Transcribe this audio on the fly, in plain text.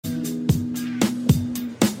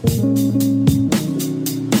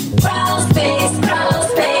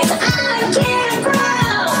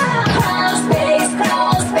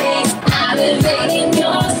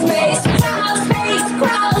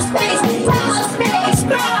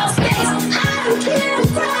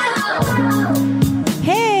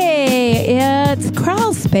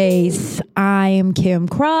Space. I am Kim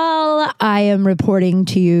Krull. I am reporting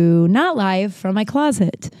to you not live from my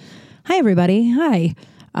closet. Hi, everybody. Hi.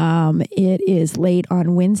 It is late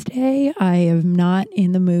on Wednesday. I am not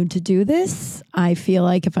in the mood to do this. I feel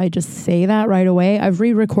like if I just say that right away, I've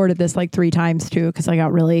re-recorded this like 3 times too, because I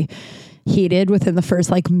got really heated within the first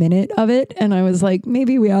like minute of it. And I was like,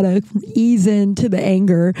 maybe we ought to ease into the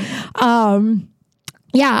anger.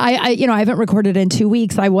 I haven't recorded in 2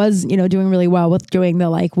 weeks. I was, doing really well with doing the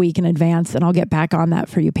like week in advance, and I'll get back on that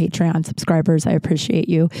for you Patreon subscribers. I appreciate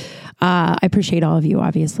you. I appreciate all of you,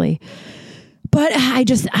 obviously. But I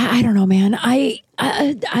don't know, man. I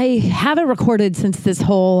haven't recorded since this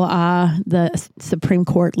whole the Supreme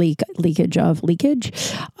Court leakage of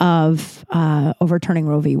overturning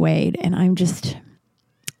Roe v. Wade, and I'm just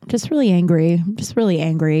really angry.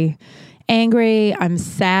 Angry. I'm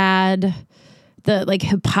sad. The like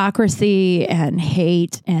hypocrisy and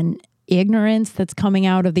hate and ignorance that's coming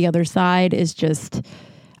out of the other side is just,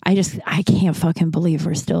 I can't fucking believe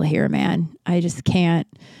we're still here, man. I just can't.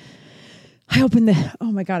 Oh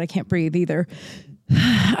my God, I can't breathe either.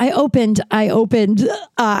 I've been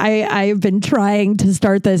trying to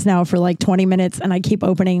start this now for like 20 minutes and I keep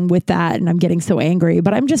opening with that and I'm getting so angry,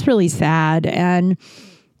 but I'm just really sad. And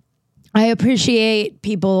I appreciate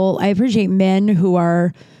men who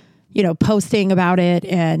are, posting about it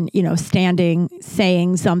and,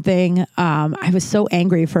 saying something. I was so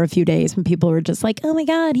angry for a few days when people were just like, oh my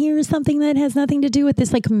God, here's something that has nothing to do with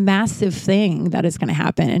this like massive thing that is going to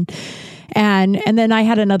happen. And then I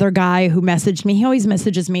had another guy who messaged me. He always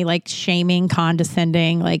messages me like shaming,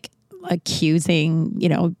 condescending, like accusing,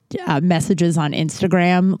 messages on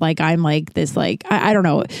Instagram. Like I'm like this, like, I don't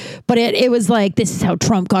know, but it was like, this is how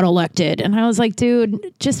Trump got elected. And I was like,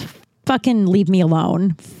 dude, just fucking leave me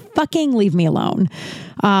alone. Fucking leave me alone.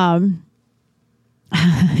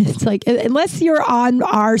 It's like, unless you're on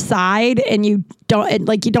our side and you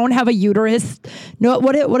don't have a uterus. No,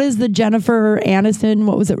 what is the Jennifer Aniston?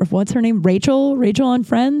 What was it? What's her name? Rachel on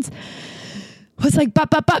Friends. Was like,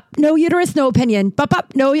 no uterus, no opinion.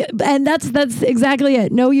 No, and that's exactly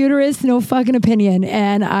it. No uterus, no fucking opinion.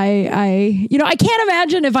 And I can't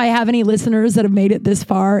imagine if I have any listeners that have made it this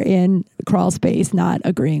far in Crawl Space not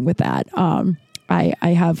agreeing with that. I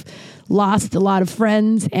have lost a lot of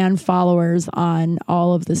friends and followers on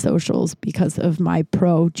all of the socials because of my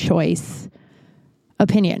pro-choice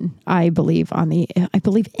opinion. I believe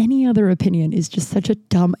any other opinion is just such a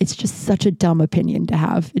dumb opinion to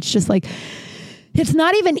have. It's just like, it's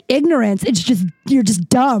not even ignorance. It's just, you're just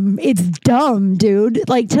dumb. It's dumb, dude.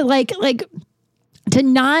 Like to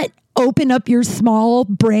not open up your small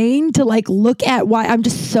brain to like look at why. I'm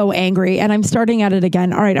just so angry and I'm starting at it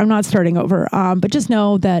again. All right, I'm not starting over. But just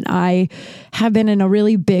know that I have been in a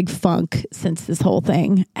really big funk since this whole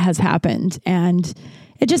thing has happened. And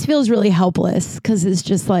it just feels really helpless because it's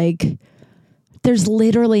just like, there's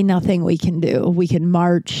literally nothing we can do. We can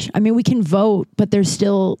march. I mean, we can vote, but there's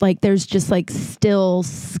still still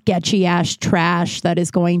sketchy ass trash that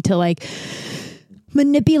is going to like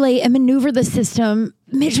manipulate and maneuver the system,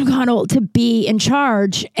 Mitch McConnell, to be in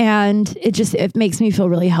charge. And it makes me feel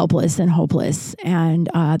really helpless and hopeless. And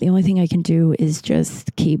the only thing I can do is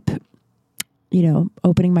just keep,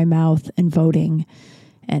 opening my mouth and voting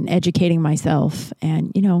and educating myself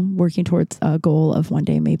and, working towards a goal of one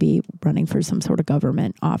day maybe running for some sort of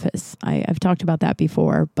government office. I've talked about that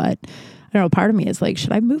before, but I don't know, part of me is like,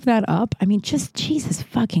 should I move that up? I mean, just Jesus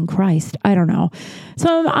fucking Christ. I don't know.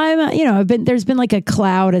 So there's been like a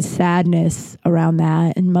cloud of sadness around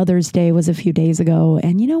that. And Mother's Day was a few days ago.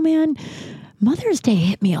 And man, Mother's Day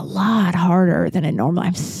hit me a lot harder than it normally.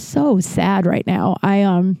 I'm so sad right now.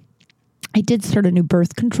 I did start a new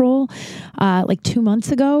birth control like 2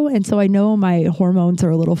 months ago. And so I know my hormones are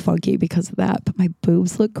a little funky because of that, but my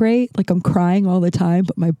boobs look great. Like I'm crying all the time,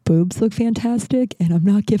 but my boobs look fantastic and I'm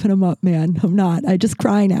not giving them up, man. I'm not. I just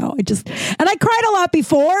cry now. And I cried a lot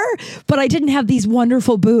before, but I didn't have these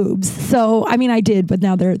wonderful boobs. So, I mean, I did, but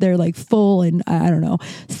now they're like full and I don't know.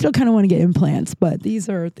 Still kind of want to get implants, but these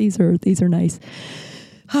are nice.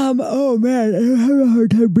 Oh man, I'm having a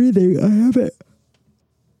hard time breathing. I have it.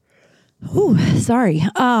 Ooh, sorry.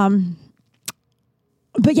 But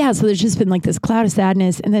yeah, so there's just been like this cloud of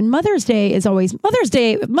sadness. And then Mother's and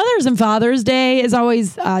Father's Day is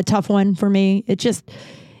always a tough one for me. It just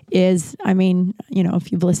is. I mean,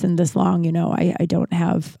 if you've listened this long, I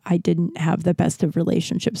didn't have the best of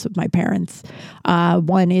relationships with my parents.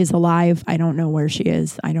 One is alive. I don't know where she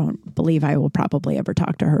is. I don't believe I will probably ever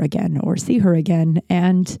talk to her again or see her again.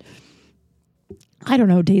 And I don't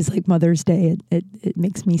know, days like Mother's Day, it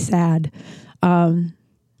makes me sad.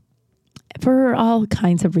 for all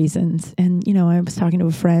kinds of reasons. And, I was talking to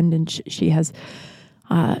a friend, and she has,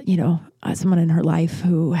 someone in her life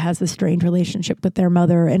who has a strained relationship with their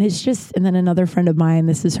mother. And and then another friend of mine,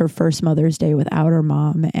 this is her first Mother's Day without her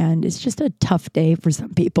mom. And it's just a tough day for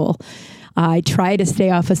some people. I try to stay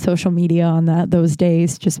off of social media on those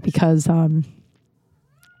days just because, and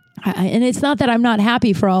it's not that I'm not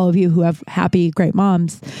happy for all of you who have happy, great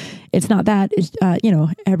moms. It's not that. It's,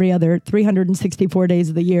 every other 364 days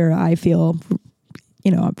of the year, I feel,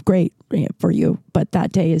 great for you. But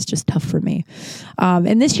that day is just tough for me.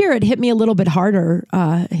 And this year it hit me a little bit harder.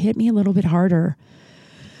 I think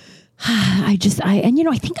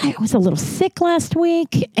I was a little sick last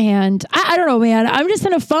week, and I don't know, man, I'm just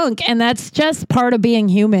in a funk, and that's just part of being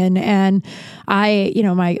human. And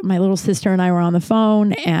my little sister and I were on the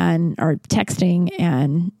phone and are texting,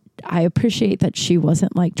 and I appreciate that she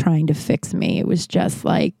wasn't like trying to fix me. It was just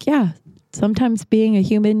like, yeah, sometimes being a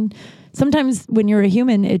human, sometimes when you're a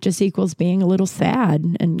human, it just equals being a little sad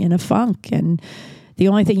and in a funk. And the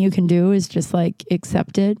only thing you can do is just like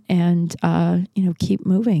accept it and, keep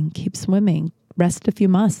moving, keep swimming, rest if you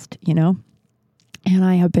must, And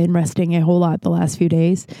I have been resting a whole lot the last few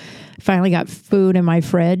days. Finally got food in my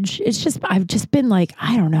fridge. I've just been like,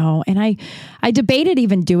 I don't know. And I debated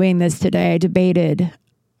even doing this today.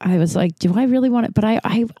 I was like, do I really want it? But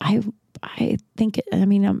I think,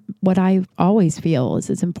 what I always feel is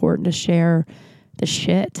it's important to share the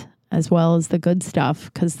shit as well as the good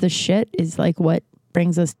stuff. 'Cause the shit is like what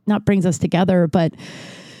not brings us together, but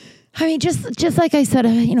just like I said,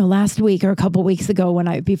 last week or a couple weeks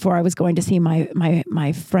ago before I was going to see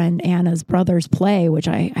my friend Anna's brother's play, which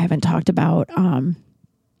I haven't talked about.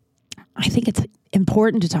 I think it's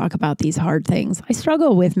important to talk about these hard things. I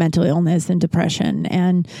struggle with mental illness and depression,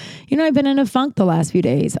 and I've been in a funk the last few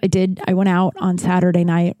days. I went out on Saturday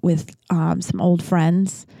night with some old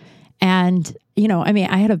friends, and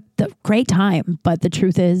I had a great time. But the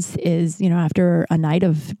truth is after a night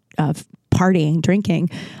of partying, drinking,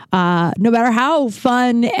 no matter how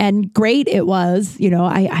fun and great it was,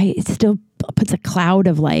 it still puts a cloud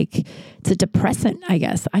of like, it's a depressant, I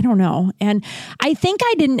guess. I don't know. And I think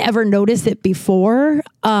I didn't ever notice it before,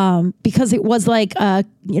 because it was like a,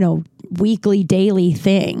 weekly, daily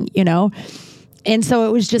thing, And so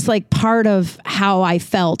it was just like part of how I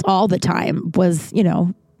felt all the time was,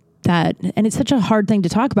 that, and it's such a hard thing to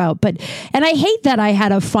talk about, and I hate that I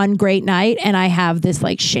had a fun, great night and I have this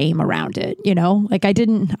like shame around it, like I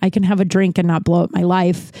can have a drink and not blow up my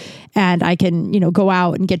life, and I can, go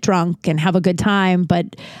out and get drunk and have a good time,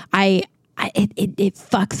 but it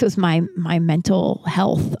fucks with my mental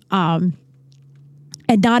health. And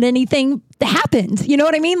not anything happened. You know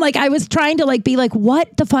what I mean? Like I was trying to like be like,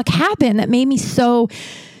 what the fuck happened that made me so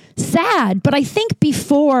sad? But I think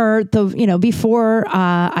before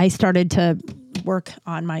I started to work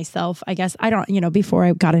on myself, I guess, before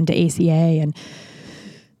I got into ACA and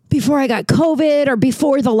before I got COVID or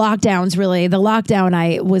before the lockdowns, really, the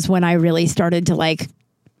lockdown was when I really started to like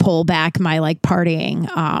pull back my like partying,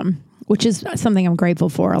 which is something I'm grateful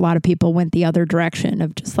for. A lot of people went the other direction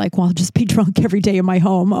of just like, well, I'll just be drunk every day in my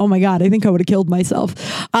home. Oh my God, I think I would have killed myself.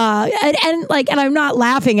 And I'm not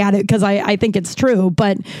laughing at it because I think it's true,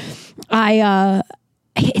 but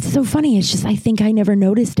it's so funny. It's just, I think I never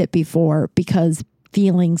noticed it before because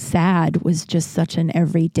feeling sad was just such an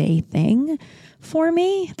everyday thing for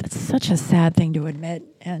me. That's such a sad thing to admit.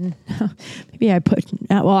 And maybe I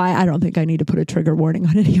don't think I need to put a trigger warning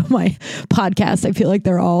on any of my podcasts. I feel like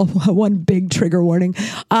they're all one big trigger warning.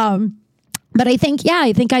 But I think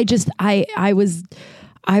I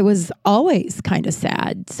was always kind of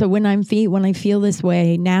sad. So when I feel this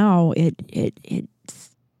way now, it's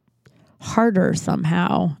harder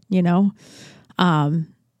somehow,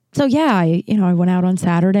 So yeah, I went out on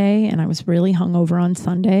Saturday and I was really hungover on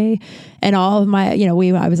Sunday, and all of my,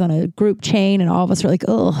 I was on a group chain, and all of us were like,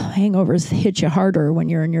 oh, hangovers hit you harder when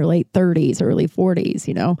you're in your late 30s, early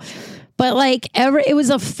 40s, But like it was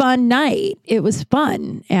a fun night. It was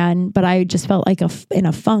fun, but I just felt like in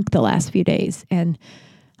a funk the last few days, and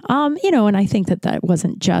and I think that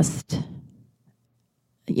wasn't just,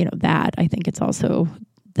 that. I think it's also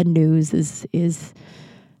the news is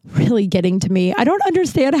really getting to me. I don't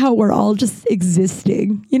understand how we're all just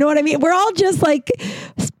existing. You know what I mean? We're all just like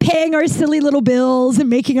paying our silly little bills and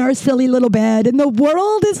making our silly little bed, and the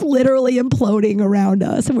world is literally imploding around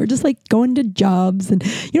us, and we're just like going to jobs. And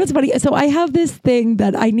it's funny. So I have this thing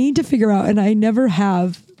that I need to figure out, and I never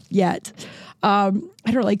have yet. I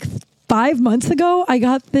don't know, like 5 months ago, I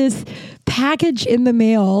got this package in the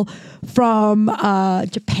mail from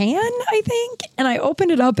Japan, I think. And I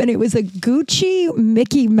opened it up and it was a Gucci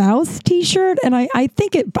Mickey Mouse t-shirt. And I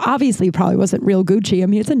think it obviously probably wasn't real Gucci. I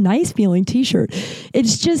mean, it's a nice feeling t-shirt.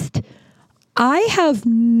 It's just, I have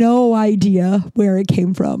no idea where it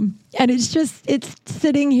came from. And it's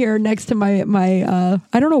sitting here next to my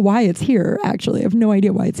I don't know why it's here, actually. I have no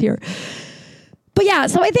idea why it's here. But yeah,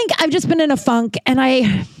 so I think I've just been in a funk, and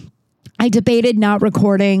I debated not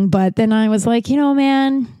recording, but then I was like,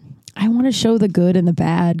 man, I want to show the good and the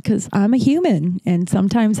bad because I'm a human and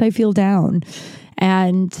sometimes I feel down.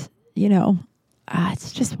 And,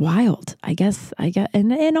 it's just wild, I guess.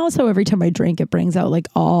 And also every time I drink, it brings out like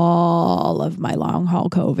all of my long haul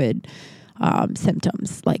COVID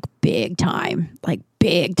symptoms, like big time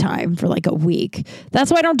for like a week.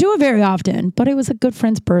 That's why I don't do it very often. But it was a good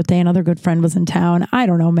friend's birthday. Another good friend was in town. I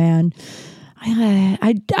don't know, man.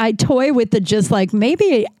 I toy with the just like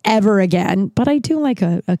maybe ever again, but I do like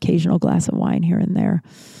a occasional glass of wine here and there.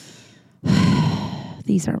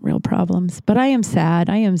 These aren't real problems, but I am sad.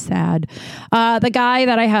 The guy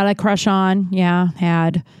that I had a crush on,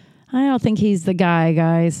 I don't think he's the guy,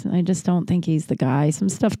 guys. I just don't think he's the guy. Some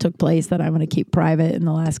stuff took place that I'm going to keep private in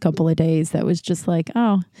the last couple of days that was just like,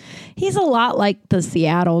 oh, he's a lot like the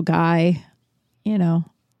Seattle guy,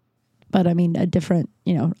 but I mean,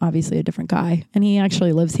 obviously a different guy. And he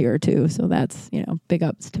actually lives here too. So that's, big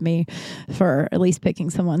ups to me for at least picking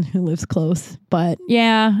someone who lives close. But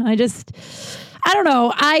yeah, I don't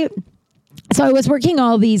know. So I was working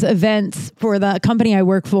all these events for the company I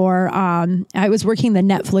work for. I was working the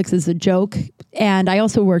Netflix as a joke. And I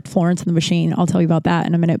also worked Florence and the Machine. I'll tell you about that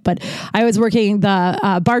in a minute. But I was working the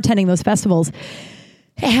bartending those festivals.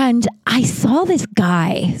 And I saw this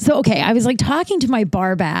guy. So, okay, I was like talking to my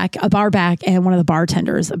bar back and one of the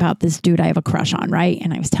bartenders about this dude I have a crush on, right?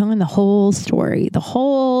 And I was telling the whole story. And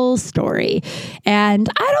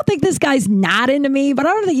I don't think this guy's not into me, but I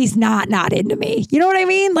don't think he's not into me. You know what I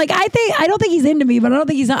mean? Like, I don't think he's into me, but I don't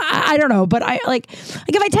think he's not. I don't know. But I like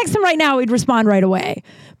if I text him right now, he'd respond right away.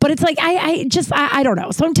 But it's like, I don't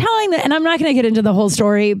know. So I'm telling that, and I'm not going to get into the whole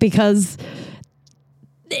story because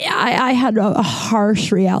I had a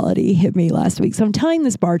harsh reality hit me last week. So I'm telling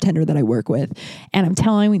this bartender that I work with, and I'm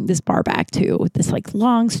telling this bar back too, this like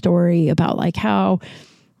long story about like how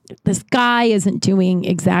this guy isn't doing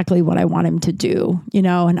exactly what I want him to do,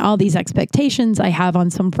 and all these expectations I have on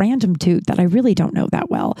some random dude that I really don't know that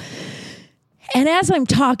well. And as I'm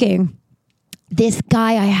talking, this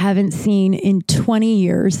guy I haven't seen in 20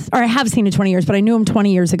 years, or I have seen in 20 years, but I knew him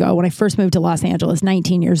 20 years ago when I first moved to Los Angeles,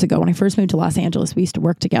 19 years ago. When I first moved to Los Angeles, we used to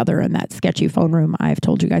work together in that sketchy phone room I've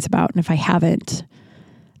told you guys about. And if I haven't,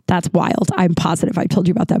 that's wild. I'm positive I told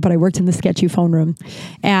you about that, but I worked in the sketchy phone room.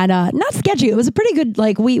 And not sketchy, it was a pretty good,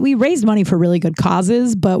 like we raised money for really good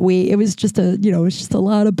causes, but it was just a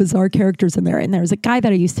lot of bizarre characters in there. And there was a guy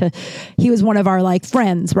that he was one of our like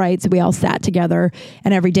friends, right? So we all sat together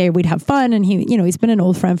and every day we'd have fun. And he's been an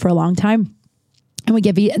old friend for a long time. And we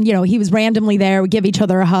he was randomly there. We give each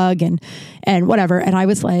other a hug and whatever. And I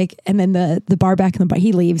was like, and then the bar back and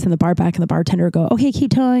he leaves, and the bar back and the bartender go, okay,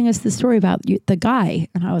 keep telling us the story about the guy.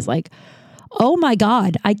 And I was like, oh my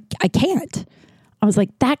God, I can't. I was like,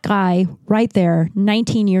 that guy right there,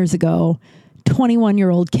 19 years ago,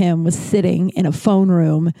 21-year-old Kim was sitting in a phone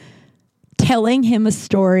room telling him a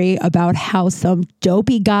story about how some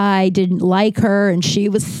dopey guy didn't like her and she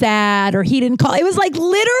was sad, or he didn't call. It was like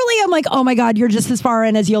literally, I'm like, oh my God, you're just as far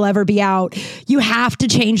in as you'll ever be out. You have to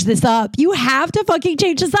change this up. You have to fucking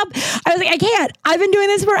change this up. I was like, I can't. I've been doing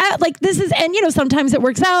this for like, this is, and sometimes it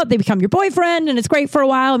works out. They become your boyfriend and it's great for a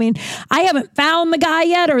while. I mean, I haven't found the guy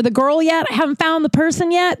yet or the girl yet. I haven't found the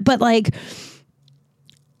person yet, but like,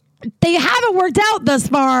 they haven't worked out thus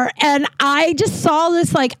far. And I just saw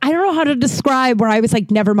this, like, I don't know how to describe, where I was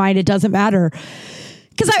like, never mind, it doesn't matter.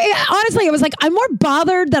 Because honestly, I was like, I'm more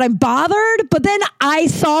bothered that I'm bothered. But then I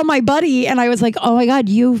saw my buddy and I was like, oh my God,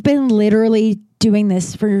 you've been literally doing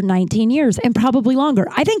this for 19 years and probably longer.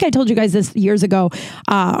 I think I told you guys this episodes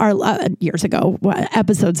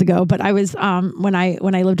ago, but I was, when I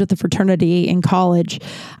lived with the fraternity in college,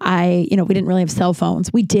 we didn't really have cell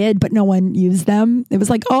phones. We did, but no one used them. It was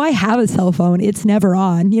like, oh, I have a cell phone. It's never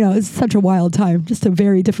on. It's such a wild time, just a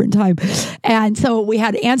very different time. And so we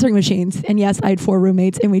had answering machines, and yes, I had 4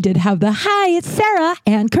 roommates, and we did have the, hi, it's Sarah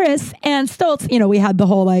and Chris and Stoltz. We had the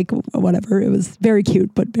whole, like, whatever. It was very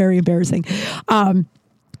cute, but very embarrassing.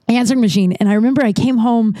 Answering machine. And I remember I came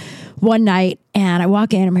home one night and I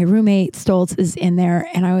walk in and my roommate Stoltz is in there.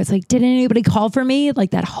 And I was like, did anybody call for me?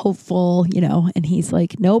 Like that hopeful, and he's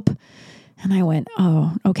like, nope. And I went,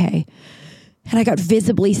 oh, okay. And I got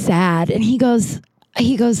visibly sad. And he goes,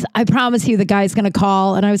 I promise you the guy's going to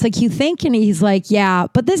call. And I was like, you think? And he's like, yeah,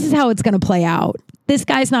 but this is how it's going to play out. This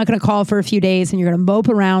guy's not going to call for a few days and you're going to mope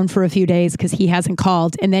around for a few days because he hasn't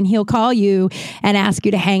called. And then he'll call you and ask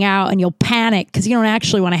you to hang out and you'll panic because you don't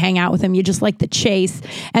actually want to hang out with him. You just like the chase.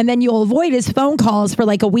 And then you'll avoid his phone calls for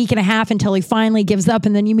like a week and a half until he finally gives up.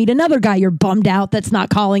 And then you meet another guy you're bummed out that's not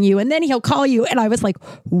calling you. And then he'll call you. And I was like,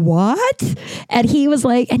 what? And he was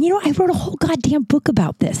like, and I wrote a whole goddamn book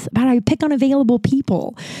about this, about how you pick unavailable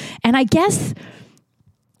people. And I guess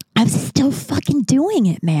I'm still fucking doing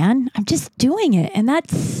it, man. I'm just doing it. And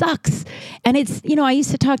that sucks. And it's, I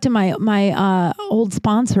used to talk to my old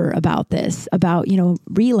sponsor about this, about,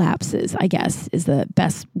 relapses, I guess is the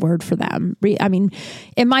best word for them.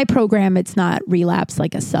 In my program, it's not relapse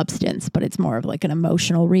like a substance, but it's more of like an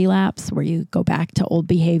emotional relapse where you go back to old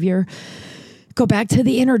behavior, go back to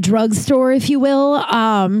the inner drugstore, if you will.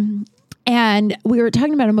 And we were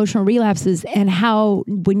talking about emotional relapses and how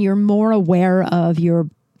when you're more aware of your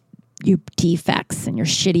defects and your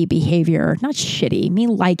shitty behavior, not shitty, me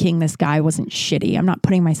liking this guy wasn't shitty. I'm not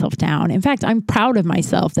putting myself down. In fact, I'm proud of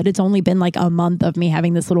myself that it's only been like a month of me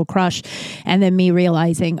having this little crush and then me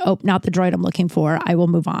realizing, oh, not the droid I'm looking for. I will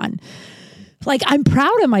move on. Like, I'm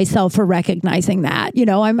proud of myself for recognizing that,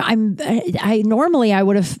 I normally I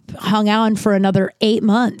would have hung on for another 8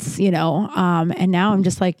 months, and now I'm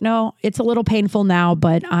just like, no, it's a little painful now,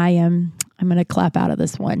 but I'm going to clap out of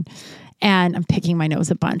this one. And I'm picking my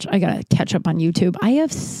nose a bunch. I got to catch up on YouTube. I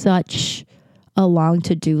have such a long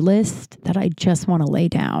to-do list that I just want to lay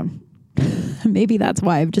down. Maybe that's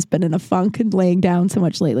why I've just been in a funk and laying down so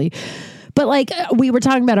much lately. But like we were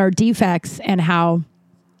talking about our defects and how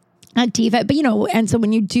not defect, but and so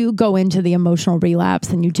when you do go into the emotional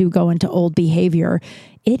relapse and you do go into old behavior,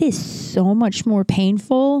 it is so much more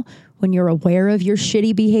painful when you're aware of your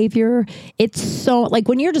shitty behavior. It's so like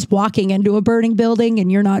when you're just walking into a burning building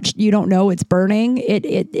and you don't know it's burning.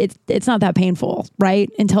 It's not that painful, right?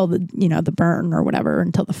 Until the burn or whatever,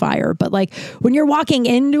 until the fire. But like when you're walking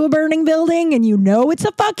into a burning building and it's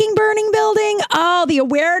a fucking burning building, oh, the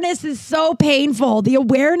awareness is so painful. The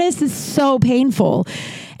awareness is so painful.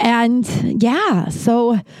 And yeah,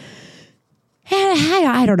 so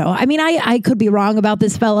I don't know. I could be wrong about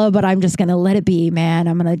this fella, but I'm just going to let it be, man.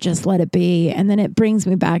 I'm going to just let it be. And then it brings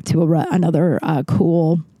me back to another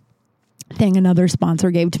cool thing another sponsor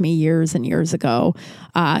gave to me years and years ago.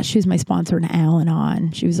 She was my sponsor in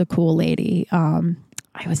Al-Anon. She was a cool lady. I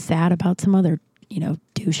was sad about some other,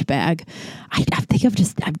 douchebag. I think I'm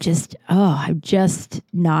just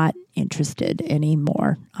not interested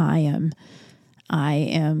anymore. I am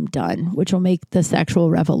done, which will make the sexual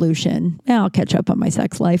revolution. I'll catch up on my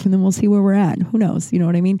sex life and then we'll see where we're at. Who knows? You know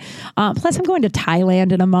what I mean? Plus, I'm going to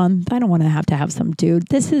Thailand in a month. I don't want to have some dude.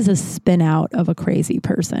 This is a spin out of a crazy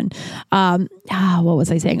person. What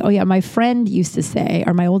was I saying? Oh, yeah. My friend used to say,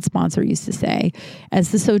 or my old sponsor used to say,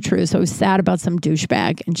 as this is so true. So I was sad about some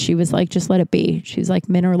douchebag. And she was like, just let it be. She was like,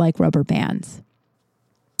 men are like rubber bands.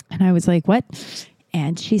 And I was like, what?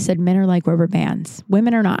 And she said, men are like rubber bands.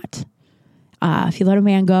 Women are not. If you let a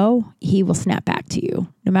man go, he will snap back to you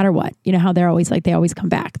no matter what. You know how they're always like, they always come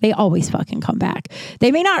back. They always fucking come back.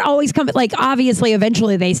 They may not always come, like obviously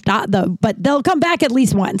eventually they stop but they'll come back at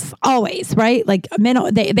least once, always, right? Like men,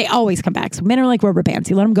 they always come back. So men are like rubber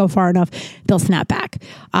bands. You let them go far enough, they'll snap back.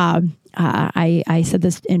 I said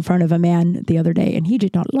this in front of a man the other day and he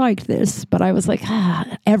did not like this, but I was like,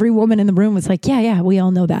 every woman in the room was like, yeah, we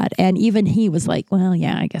all know that. And even he was like, well,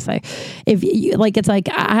 yeah, I guess it's like,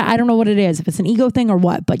 I don't know what it is, if it's an ego thing or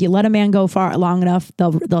what, but you let a man go far long enough,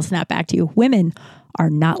 they'll snap back to you. Women are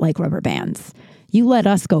not like rubber bands. You let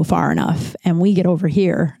us go far enough and we get over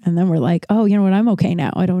here and then we're like, oh, you know what? I'm okay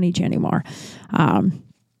now. I don't need you anymore. That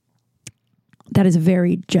is a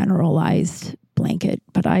very generalized blanket,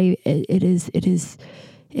 but it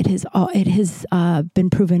has been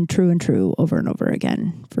proven true over and over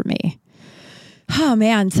again for me. Oh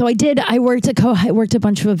man. So I worked a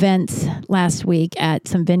bunch of events last week at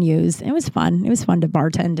some venues. It was fun. It was fun to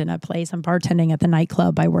bartend in a place. I'm bartending at the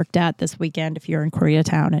nightclub I worked at this weekend. If you're in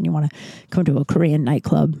Koreatown and you want to come to a Korean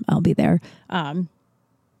nightclub, I'll be there.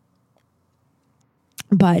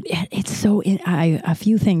 But it's so, a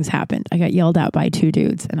few things happened. I got yelled at by two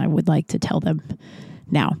dudes and I would like to tell them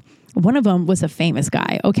now. One of them was a famous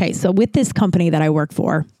guy. Okay. So with this company that I work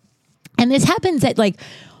for, and this happens at like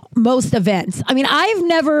most events. I mean, I've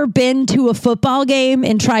never been to a football game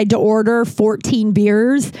and tried to order 14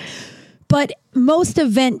 beers, but most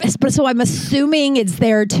events, so I'm assuming it's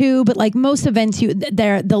there too, but like most events,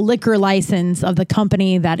 the liquor license of the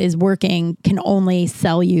company that is working can only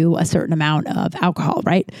sell you a certain amount of alcohol,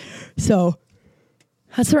 right? So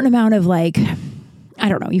a certain amount of like, I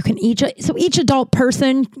don't know, you can each adult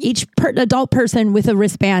person with a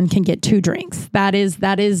wristband can get 2 drinks. That is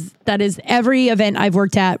every event I've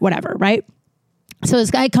worked at, whatever, right? So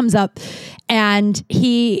this guy comes up and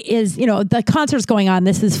he is, the concert's going on.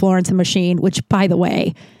 This is Florence and the Machine, which, by the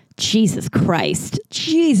way, Jesus Christ,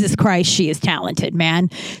 she is talented, man.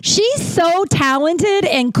 She's so talented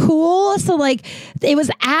and cool. So like, it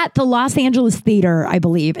was at the Los Angeles Theater, I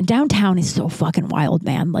believe, and downtown is so fucking wild,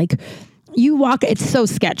 man. Like, you walk, it's so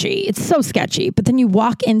sketchy, but then you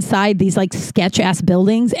walk inside these like sketch ass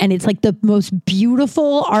buildings and it's like the most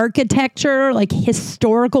beautiful architecture, like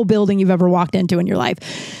historical building you've ever walked into in your life.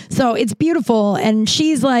 So it's beautiful. And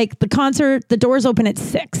she's like, the doors open at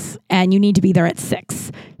 6 and you need to be there at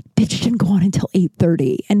 6. Bitch didn't go on until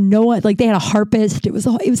 8:30 and no one, like, they had a harpist. It was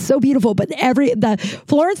so beautiful, but the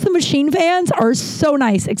Florence the Machine fans are so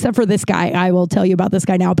nice, except for this guy. I will tell you about this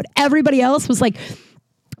guy now, but everybody else was like,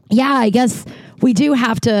 yeah, I guess we do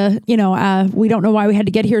have to, we don't know why we had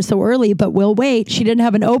to get here so early, but we'll wait. She didn't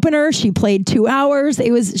have an opener. She played 2 hours.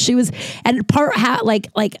 And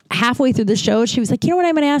halfway through the show, she was like, you know what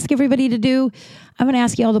I'm going to ask everybody to do? I'm going to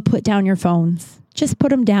ask you all to put down your phones. Just put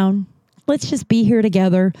them down. Let's just be here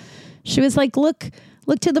together. She was like, look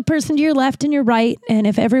to the person to your left and your right. And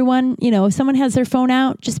if everyone, if someone has their phone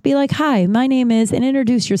out, just be like, hi, my name is, and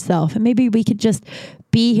introduce yourself. And maybe we could just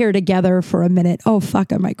be here together for a minute. Oh,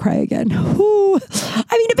 fuck, I might cry again. Ooh.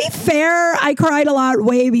 I mean, to be fair, I cried a lot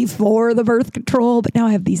way before the birth control, but now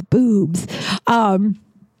I have these boobs.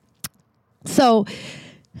 So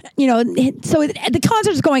the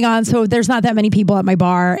concert's going on, so there's not that many people at my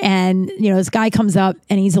bar, and this guy comes up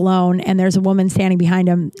and he's alone, and there's a woman standing behind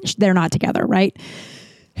him. They're not together, right?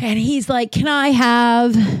 And he's like, can I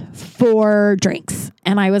have 4 drinks?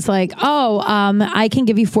 And I was like, I can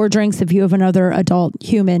give you 4 drinks if you have another adult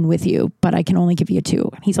human with you, but I can only give you 2.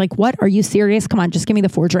 And he's like, what? Are you serious? Come on, just give me the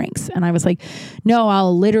 4 drinks. And I was like, no,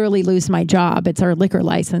 I'll literally lose my job. It's our liquor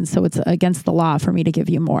license, so it's against the law for me to give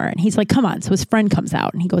you more. And he's like, come on. So his friend comes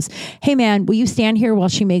out and he goes, hey man, will you stand here while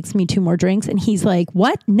she makes me 2 more drinks? And he's like,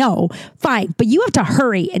 what? No, fine, but you have to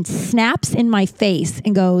hurry, and snaps in my face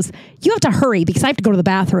and goes, you have to hurry because I have to go to the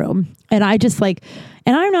bathroom. And I just like,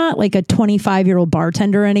 and I'm not like a 25-year-old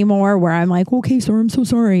bartender anymore where I'm like, okay, sir, I'm so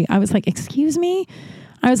sorry. I was like, excuse me?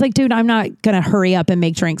 I was like, dude, I'm not going to hurry up and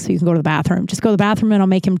make drinks so you can go to the bathroom. Just go to the bathroom and I'll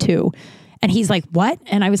make him 2. And he's like, what?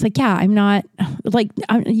 And I was like, yeah, I'm not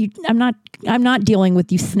dealing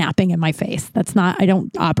with you snapping in my face. I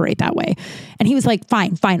don't operate that way. And he was like,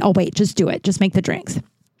 fine, I'll wait. Just do it. Just make the drinks.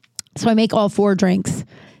 So I make all 4 drinks,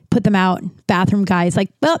 put them out. Bathroom guy's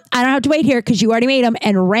like, well, I don't have to wait here because you already made them,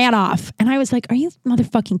 and ran off. And I was like, are you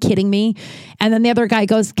motherfucking kidding me? And then the other guy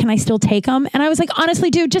goes, can I still take them? And I was like, honestly,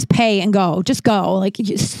 dude, just pay and go. Just go. Like,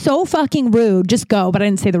 so fucking rude. Just go. But I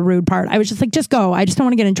didn't say the rude part. I was just like, just go. I just don't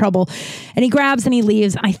want to get in trouble. And he grabs and he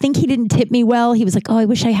leaves. And I think he didn't tip me well. He was like, oh, I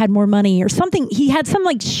wish I had more money or something. He had some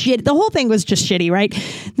like shit. The whole thing was just shitty, right?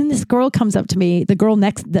 Then this girl comes up to me, the girl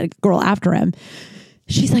after him.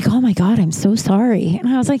 She's like, oh my God, I'm so sorry. And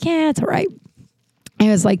I was like, yeah, it's all right. And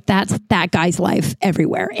it was like, that's that guy's life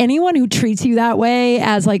everywhere. Anyone who treats you that way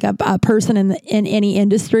as like a person in any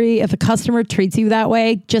industry, if a customer treats you that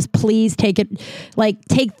way, just please take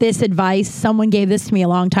this advice. Someone gave this to me a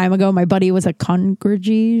long time ago. My buddy was a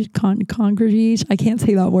congregee. I can't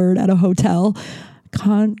say that word at a hotel.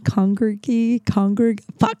 Doesn't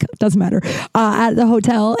matter. At the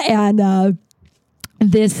hotel. And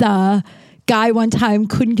this guy one time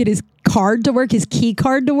couldn't get his key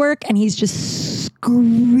card to work, and he's just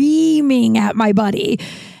screaming at my buddy.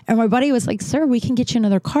 And my buddy was like, sir, we can get you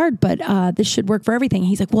another card, but this should work for everything.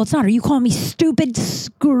 He's like, well, it's not. Are you calling me stupid?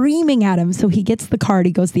 Screaming at him. So he gets the card.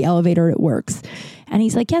 He goes to the elevator. It works. And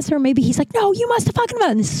he's like, yes, sir, maybe. He's like, no, you must have fucking about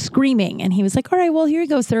it. And screaming. And he was like, all right, well, here you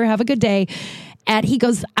go, sir. Have a good day. And he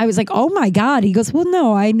goes, I was like, oh my God. He goes, well,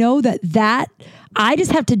 no, I know that I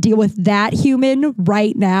just have to deal with that human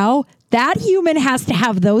right now. That human has to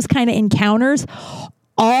have those kind of encounters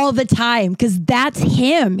all the time because that's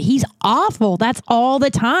him. He's awful. That's all the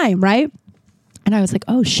time, right? And I was like,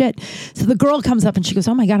 oh shit. So the girl comes up and she goes,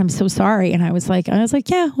 oh my God, I'm so sorry. And I was like,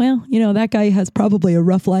 yeah, well, that guy has probably a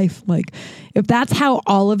rough life. Like, if that's how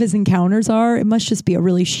all of his encounters are, it must just be a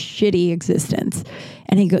really shitty existence.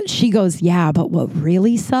 And she goes, yeah, but what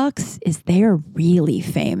really sucks is they're really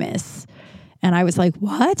famous. And I was like,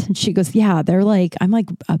 what? And she goes, yeah, they're like, I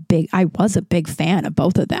was a big fan of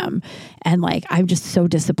both of them. And like, I'm just so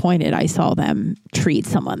disappointed I saw them treat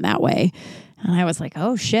someone that way. And I was like,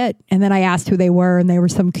 oh shit. And then I asked who they were, and they were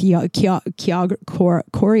some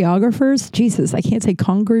choreographers. Jesus, I can't say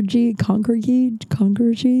congregees.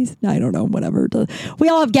 I don't know, whatever. We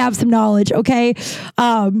all have gaps of knowledge, okay?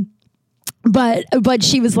 But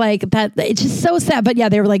she was like, that it's just so sad. But yeah,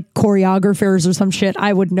 they were like choreographers or some shit.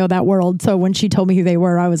 I wouldn't know that world. So when she told me who they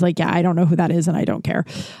were, I was like, yeah, I don't know who that is, and I don't care.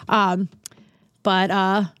 I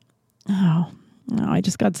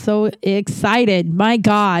just got so excited. My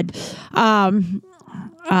God.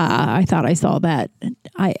 I thought I saw that.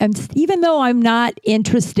 I'm even though I'm not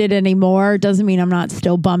interested anymore, doesn't mean I'm not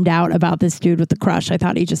still bummed out about this dude with the crush. I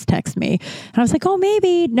thought he just texted me. And I was like, oh,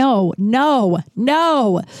 maybe. No.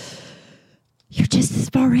 You're just as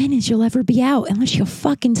far in as you'll ever be out unless you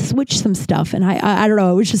fucking switch some stuff. And I don't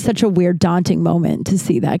know. It was just such a weird, daunting moment to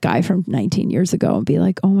see that guy from 19 years ago and be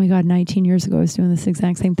like, oh my God, 19 years ago I was doing this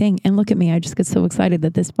exact same thing. And look at me. I just get so excited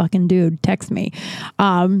that this fucking dude texts me.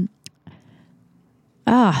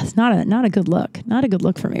 It's not a good look. Not a good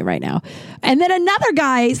look for me right now. And then another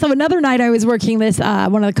guy. So another night I was working this,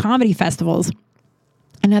 one of the comedy festivals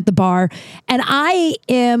and at the bar, and I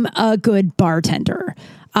am a good bartender.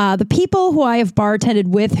 The people who I have bartended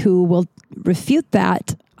with who will refute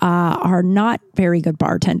that are not very good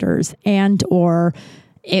bartenders, and or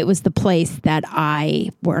it was the place that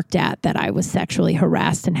I worked at that I was sexually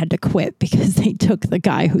harassed and had to quit because they took the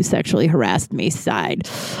guy who sexually harassed me's side.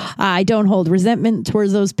 I don't hold resentment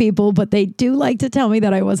towards those people, but they do like to tell me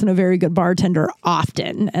that I wasn't a very good bartender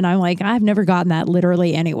often. And I'm like, I've never gotten that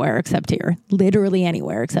literally anywhere except here. Literally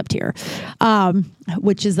anywhere except here.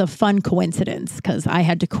 Which is a fun coincidence because I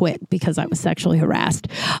had to quit because I was sexually harassed.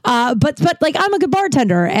 But like, I'm a good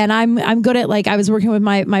bartender, and I'm good at, like, I was working with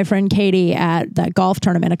my friend Katie at that golf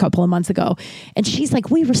tournament a couple of months ago, and she's like,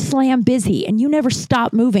 we were slam busy and you never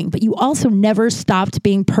stopped moving, but you also never stopped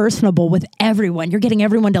being personable with everyone. You're getting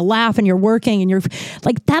everyone to laugh, and you're working, and you're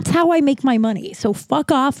like, that's how I make my money. So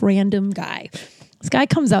fuck off, random guy. This guy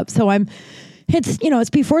comes up. So it's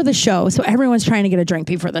before the show. So everyone's trying to get a drink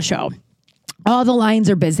before the show. All the lines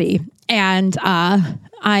are busy. And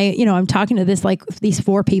I'm talking to these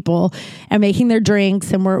four people and making their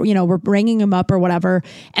drinks, and we're bringing them up or whatever.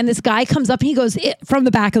 And this guy comes up and he goes from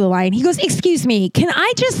the back of the line. He goes, excuse me, can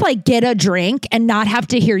I just get a drink and not have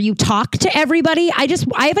to hear you talk to everybody? I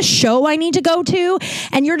have a show I need to go to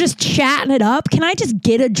and you're just chatting it up. Can I just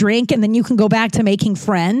get a drink and then you can go back to making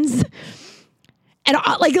friends? And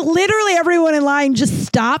literally everyone in line just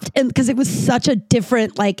stopped, and because it was such a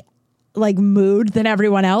different mood than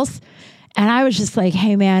everyone else. And I was just like,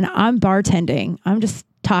 hey man, I'm bartending. I'm just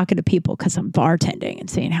talking to people because I'm bartending and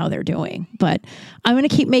seeing how they're doing. But I'm going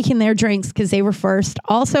to keep making their drinks because they were first.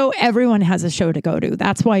 Also, everyone has a show to go to.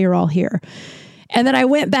 That's why you're all here. And then I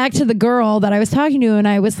went back to the girl that I was talking to, and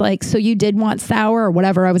I was like, so you did want sour or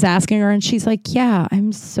whatever I was asking her? And she's like, yeah,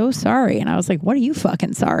 I'm so sorry. And I was like, what are you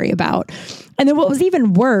fucking sorry about? And then what was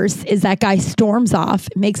even worse is that guy storms off,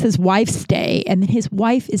 makes his wife stay. And then his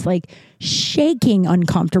wife is shaking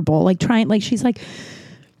uncomfortable, she's like,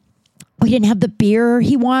 we didn't have the beer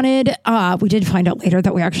he wanted. We did find out later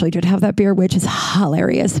that we actually did have that beer, which is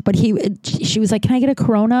hilarious. But she was like, can I get a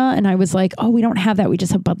Corona? And I was like, oh, we don't have that. We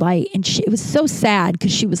just have Bud Light. And it was so sad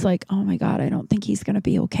because she was like, oh my God, I don't think he's going to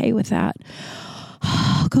be okay with that.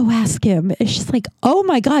 I'll go ask him. It's just like, oh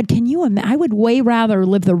my God, can you imagine? I would way rather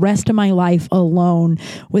live the rest of my life alone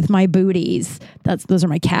with my booties. Those are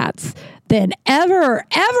my cats, than ever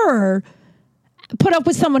put up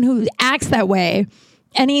with someone who acts that way.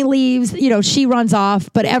 And he leaves, she runs off,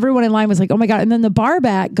 but everyone in line was like, oh my God. And then the bar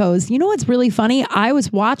back goes, you know what's really funny? I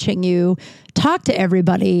was watching you talk to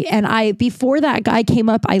everybody. And before that guy came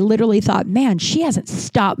up, I literally thought, man, she hasn't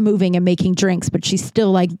stopped moving and making drinks, but she's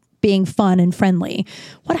still being fun and friendly.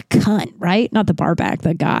 What a cunt, right? Not the bar back,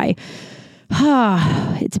 the guy.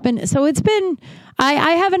 I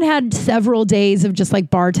haven't had several days of just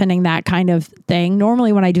bartending, that kind of thing.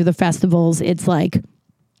 Normally when I do the festivals, it's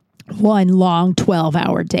one long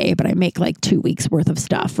 12-hour day, but I make 2 weeks worth of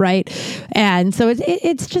stuff, right? And so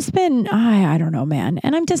it's just been, I don't know, man.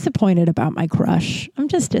 And I'm disappointed about my crush. I'm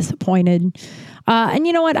just disappointed. And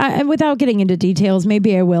you know what? Without getting into details,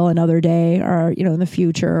 maybe I will another day, or in the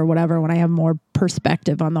future or whatever, when I have more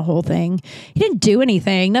perspective on the whole thing. He didn't do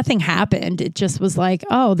anything. Nothing happened. It just was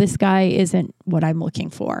oh, this guy isn't what I'm looking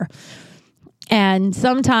for. And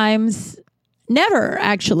sometimes, never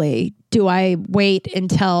actually, do I wait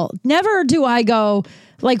until, never do I go,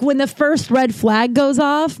 like when the first red flag goes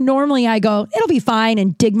off, normally I go, it'll be fine,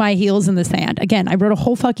 and dig my heels in the sand. Again, I wrote a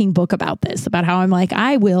whole fucking book about this, about how I'm like,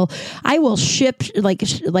 I will shape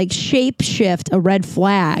shift a red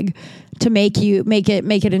flag to make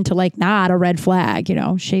it into like not a red flag,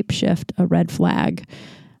 shape shift a red flag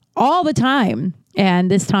all the time.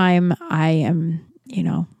 And this time I am,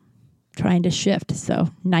 trying to shift. So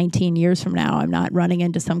 19 years from now, I'm not running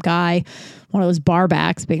into some guy, one of those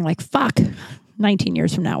barbacks being like, fuck, 19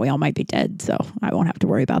 years from now, we all might be dead. So I won't have to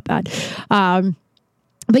worry about that.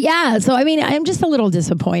 But yeah, so I mean, I'm just a little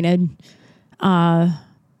disappointed.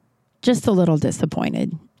 Just a little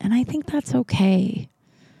disappointed. And I think that's okay.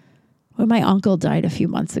 When my uncle died a few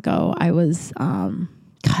months ago, I was, God,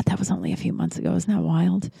 that was only a few months ago. Isn't that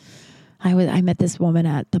wild? I met this woman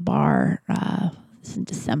at the bar, in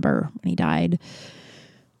December when he died.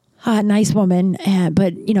 Nice woman.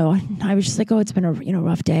 But I was just like, oh, it's been a,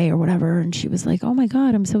 rough day or whatever. And she was like, oh my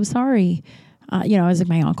God, I'm so sorry. I was like,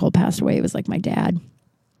 my uncle passed away. It was like my dad.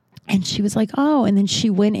 And she was like, oh, and then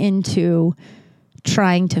she went into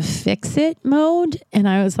trying to fix it mode. And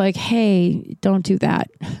I was like, hey, don't do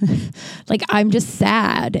that. Like, I'm just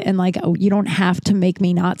sad. And like, oh, you don't have to make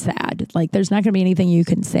me not sad. Like, there's not going to be anything you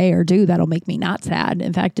can say or do that'll make me not sad.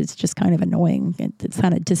 In fact, it's just kind of annoying. It's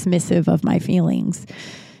kind of dismissive of my feelings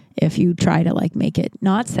if you try to like make it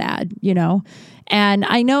not sad, And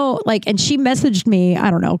I know, like, and she messaged me,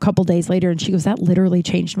 I don't know, a couple days later, and she goes, that literally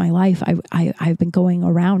changed my life. I've been going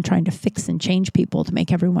around trying to fix and change people to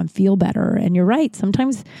make everyone feel better. And you're right.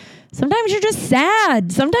 Sometimes you're just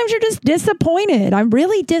sad. Sometimes you're just disappointed. I'm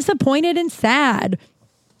really disappointed and sad.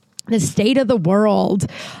 The state of the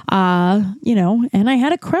world, and I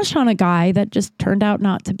had a crush on a guy that just turned out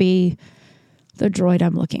not to be the droid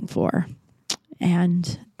I'm looking for.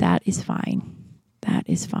 And that is fine. That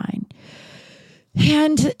is fine.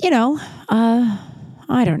 And,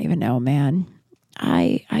 I don't even know, man.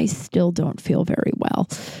 I still don't feel very well,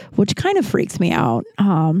 which kind of freaks me out.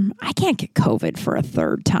 I can't get COVID for a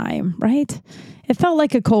third time, right? It felt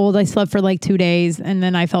like a cold. I slept for like 2 days and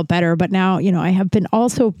then I felt better. But now, I have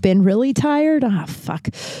also been really tired. Oh, fuck.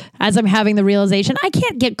 As I'm having the realization, I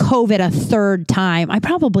can't get COVID a third time. I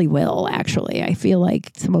probably will, actually. I feel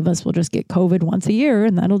like some of us will just get COVID once a year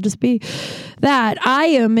and that'll just be that. I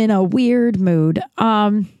am in a weird mood.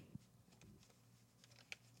 But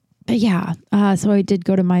yeah, so I did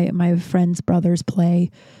go to my friend's brother's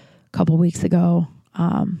play a couple weeks ago.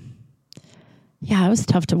 Yeah, it was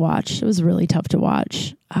tough to watch. It was really tough to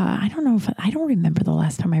watch. I don't remember the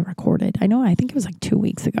last time I recorded. I think it was like 2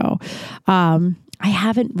 weeks ago. I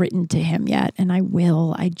haven't written to him yet, and I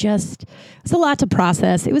will. It's a lot to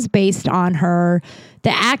process. It was based on her. The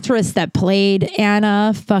actress that played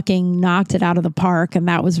Anna fucking knocked it out of the park, and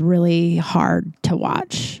that was really hard to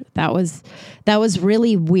watch. That was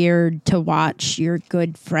really weird to watch your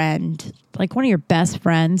good friend, like one of your best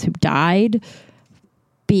friends who died,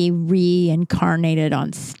 be reincarnated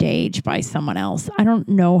on stage by someone else. I don't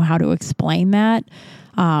know how to explain that.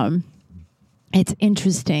 It's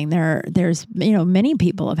interesting. There's many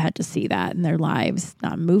people have had to see that in their lives.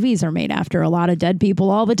 Movies are made after a lot of dead people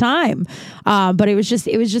all the time. But it was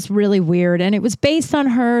just really weird. And it was based on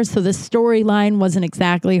her. So the storyline wasn't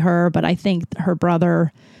exactly her, but I think her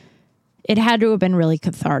brother, it had to have been really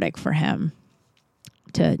cathartic for him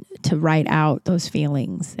to write out those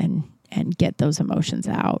feelings and get those emotions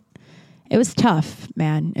out. It was tough,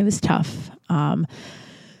 man. It was tough.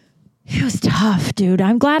 It was tough, dude.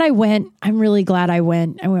 I'm glad I went. I'm really glad I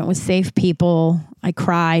went. I went with safe people. I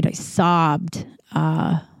cried. I sobbed.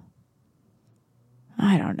 I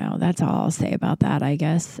don't know. That's all I'll say about that, I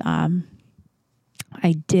guess.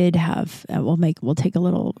 I did have, we'll take a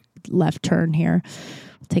little left turn here.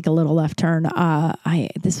 Take a little left turn.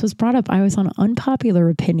 This was brought up. I was on Unpopular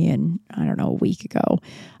Opinion, I don't know, a week ago.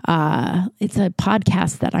 It's a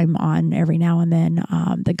podcast that I'm on every now and then.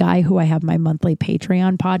 The guy who I have my monthly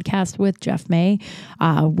Patreon podcast with, Jeff May,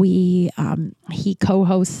 he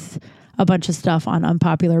co-hosts a bunch of stuff on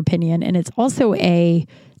Unpopular Opinion, and it's also a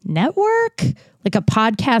network, like a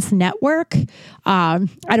podcast network. I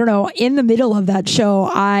don't know. In the middle of that show,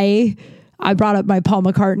 I brought up my Paul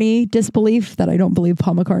McCartney disbelief that I don't believe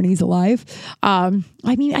Paul McCartney's alive.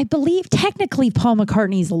 I believe technically Paul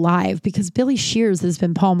McCartney's alive because Billy Shears has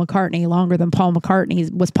been Paul McCartney longer than Paul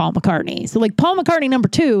McCartney was Paul McCartney. So like Paul McCartney number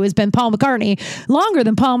 2 has been Paul McCartney longer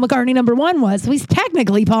than Paul McCartney number 1 was. So he's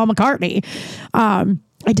technically Paul McCartney.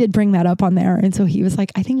 I did bring that up on there. And so he was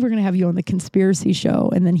like, I think we're going to have you on the conspiracy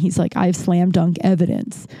show. And then he's like, I have slam dunk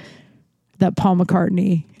evidence that Paul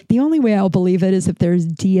McCartney the only way I'll believe it is if there's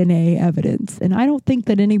DNA evidence. And I don't think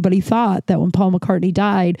that anybody thought that when Paul McCartney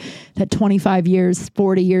died, that 25 years,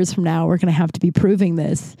 40 years from now, we're going to have to be proving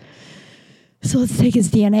this. So let's take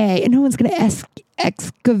his DNA, and no one's going to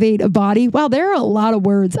excavate a body. Wow, there are a lot of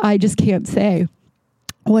words I just can't say.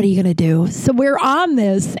 What are you going to do? So we're on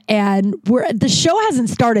this, and the show hasn't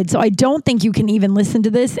started. So I don't think you can even listen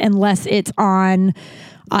to this unless it's on,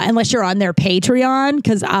 unless you're on their Patreon,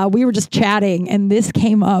 because we were just chatting and this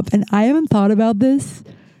came up, and I haven't thought about this.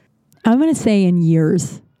 I'm going to say in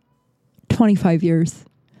years, 25 years.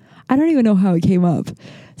 I don't even know how it came up.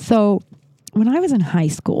 So when I was in high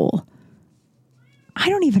school, I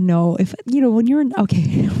don't even know if, when you're in,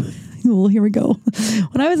 okay, well, here we go.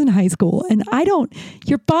 When I was in high school, and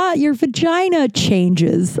your vagina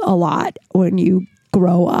changes a lot when you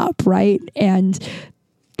grow up, right? And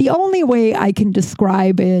the only way I can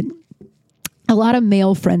describe it, a lot of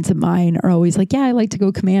male friends of mine are always like, yeah, I like to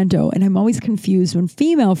go commando. And I'm always confused when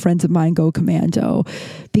female friends of mine go commando,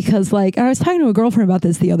 because I was talking to a girlfriend about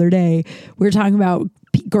this the other day. We were talking about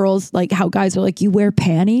girls, like how guys are like, you wear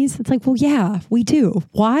panties? It's like, well, yeah, we do.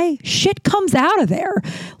 Why? Shit comes out of there.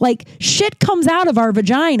 Shit comes out of our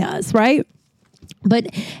vaginas, right? But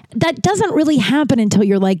that doesn't really happen until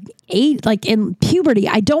you're 8, in puberty.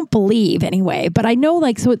 I don't believe anyway, but I know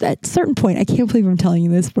so at a certain point, I can't believe I'm telling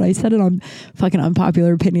you this, but I said it on fucking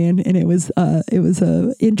Unpopular Opinion, and it was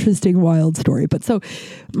a interesting, wild story. But so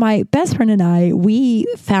my best friend and I, we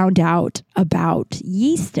found out about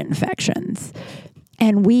yeast infections,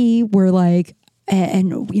 and we were like,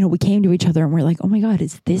 we came to each other and we're like, oh my God,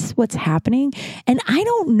 is this what's happening? And I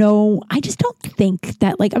don't know. I just don't think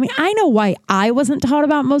that I know why I wasn't taught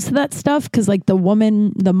about most of that stuff. Cause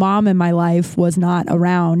the mom in my life was not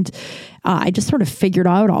around. I just sort of figured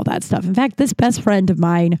out all that stuff. In fact, this best friend of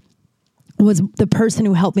mine was the person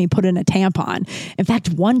who helped me put in a tampon. In fact,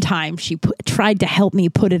 one time she tried to help me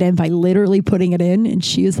put it in by literally putting it in. And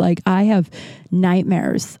she was like, I have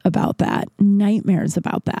nightmares about that.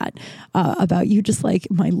 About you just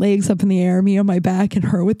my legs up in the air, me on my back, and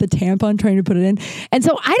her with the tampon trying to put it in. And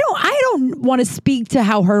so I don't want to speak to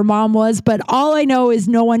how her mom was, but all I know is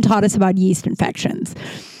no one taught us about yeast infections.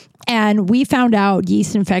 And we found out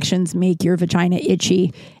yeast infections make your vagina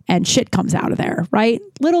itchy and shit comes out of there, right?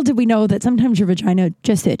 Little did we know that sometimes your vagina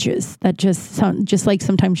just itches. That just like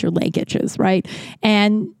sometimes your leg itches, right?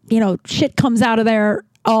 And, shit comes out of there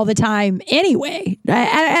all the time anyway.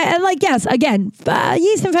 And yes, again,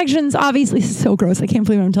 yeast infections, obviously, this is so gross. I can't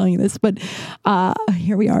believe I'm telling you this, but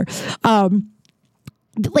here we are.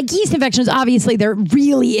 Yeast infections, obviously they're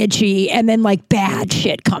really itchy, and then bad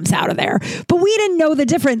shit comes out of there. But we didn't know the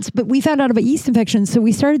difference, but we found out about yeast infections. So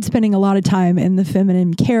we started spending a lot of time in the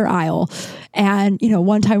feminine care aisle. And,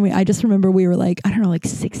 one time I just remember we were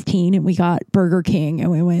 16, and we got Burger King,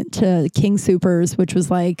 and we went to King Soopers, which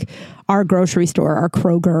was our grocery store, our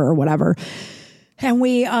Kroger or whatever. And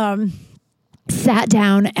we, sat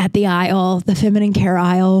down at the aisle, the feminine care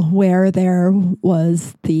aisle, where there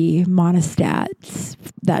was the Monistat.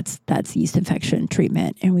 That's yeast infection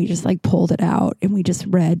treatment. And we just pulled it out, and we just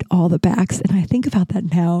read all the backs. And I think about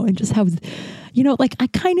that now, and just how, I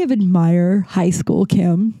kind of admire high school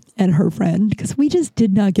Kim and her friend, because we just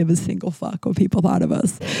did not give a single fuck what people thought of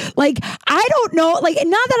us. I don't know, not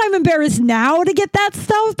that I'm embarrassed now to get that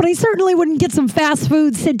stuff, but I certainly wouldn't get some fast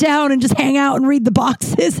food, sit down and just hang out and read the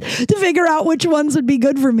boxes to figure out which ones would be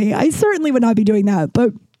good for me. I certainly would not be doing that.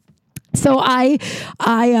 But so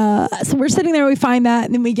so we're sitting there, we find that,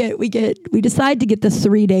 and then we decide to get the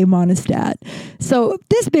 3-day Monistat. So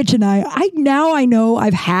this bitch and I know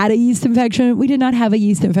I've had a yeast infection. We did not have a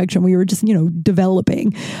yeast infection. We were just,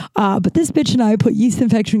 developing. But this bitch and I put yeast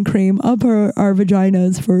infection cream up our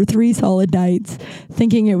vaginas for 3 solid nights,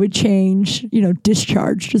 thinking it would change,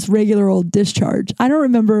 discharge, just regular old discharge. I don't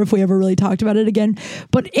remember if we ever really talked about it again,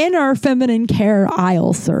 but in our feminine care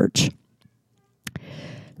aisle search,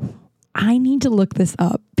 I need to look this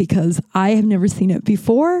up because I have never seen it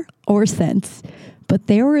before or since. But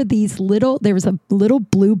there was a little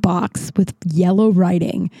blue box with yellow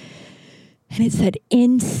writing, and it said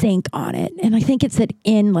 "In Sync" on it. And I think it said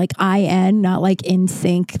 "in" IN, not "In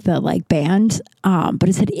Sync" the band. But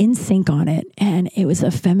it said "In Sync" on it, and it was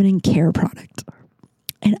a feminine care product.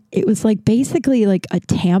 And it was basically a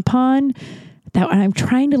tampon that, and I'm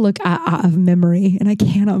trying to look out of memory, and I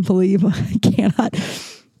cannot believe I cannot.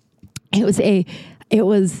 It was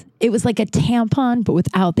like a tampon, but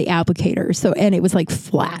without the applicator. So, and it was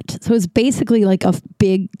flat. So it was basically a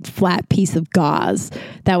big flat piece of gauze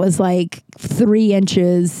that was 3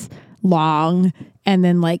 inches long and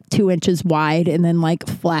then like 2 inches wide and then like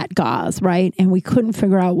flat gauze, right? And we couldn't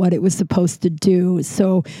figure out what it was supposed to do.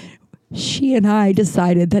 So she and I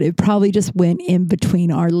decided that it probably just went in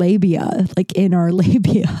between our labia, like in our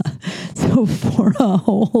labia. So for a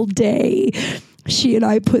whole day, she and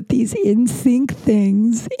I put these in-sync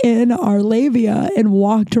things in our labia and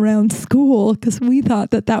walked around school because we thought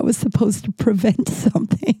that that was supposed to prevent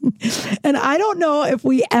something. And I don't know if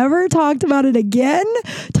we ever talked about it again,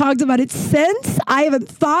 talked about it since. I haven't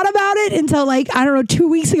thought about it until like, I don't know, 2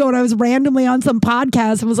 weeks ago when I was randomly on some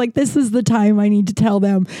podcast and was like, this is the time I need to tell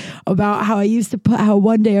them about how I used to put, how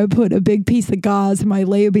one day I put a big piece of gauze in my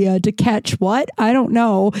labia to catch what? I don't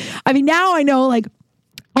know. I mean, now I know like,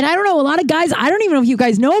 and I don't know, a lot of guys, I don't even know if you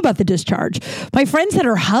guys know about the discharge. My friend said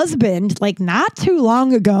her husband, like not too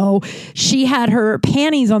long ago, she had her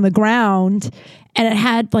panties on the ground and it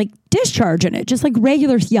had like discharge in it, just like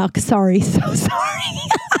regular yuck. Sorry. So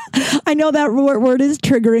sorry. I know that word is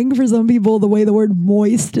triggering for some people. The way the word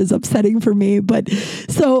moist is upsetting for me. But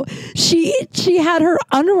so she had her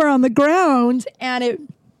underwear on the ground and it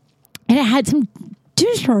had some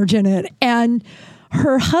discharge in it. And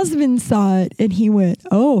her husband saw it and he went,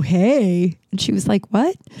 oh, hey. And she was like,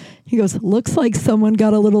 what? He goes, looks like someone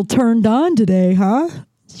got a little turned on today, huh?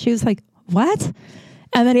 She was like, what?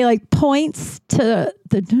 And then he like points to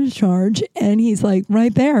the discharge and he's like,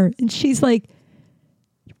 right there. And she's like,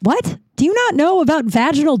 what? Do you not know about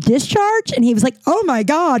vaginal discharge? And he was like, oh my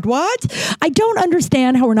God, what? I don't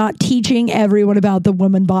understand how we're not teaching everyone about the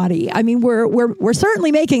woman body. I mean, we're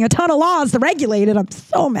certainly making a ton of laws to regulate it. I'm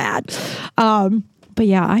so mad. But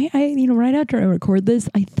yeah, I right after I record this,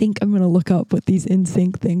 I think I'm going to look up what these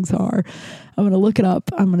in-sync things are. I'm going to look it up.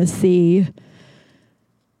 I'm going to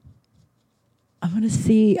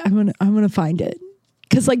find it.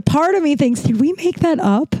 Cause like part of me thinks, did we make that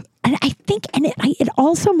up? And I think, and it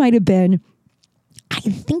also might've been, I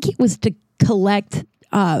think it was to collect,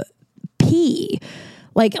 pee,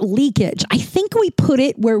 like leakage. I think we put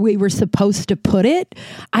it where we were supposed to put it.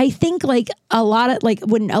 I think like a lot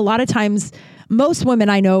of times, most women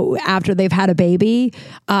I know after they've had a baby,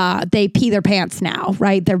 they pee their pants now,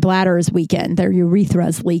 right? Their bladder is weakened, their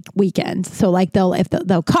urethra's weakened. So like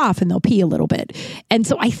they'll cough and they'll pee a little bit. And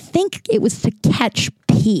so I think it was to catch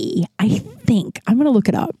pee. I think I'm going to look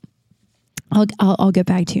it up. I'll get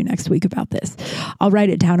back to you next week about this. I'll write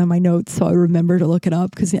it down in my notes so I remember to look it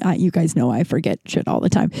up because you guys know I forget shit all the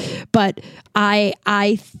time. But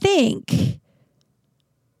I think,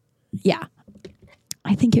 yeah,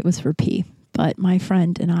 I think it was for pee. But my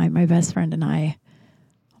best friend and I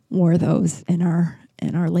wore those in our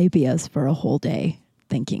labias for a whole day,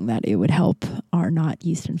 thinking that it would help our not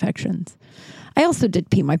yeast infections. I also did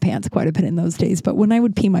pee my pants quite a bit in those days, but when I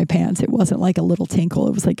would pee my pants, it wasn't like a little tinkle.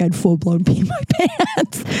 It was like I'd full blown pee my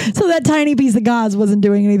pants. So that tiny piece of gauze wasn't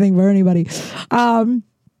doing anything for anybody. When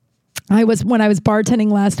I was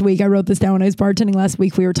bartending last week, I wrote this down. When I was bartending last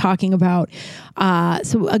week, we were talking about,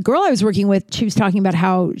 so a girl I was working with, she was talking about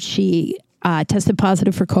how she tested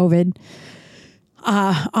positive for COVID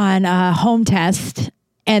on a home test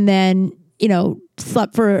and then,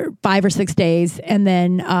 slept for 5 or 6 days and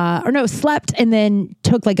then, slept and then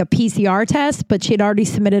took like a PCR test, but she had already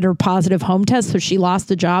submitted her positive home test. So she lost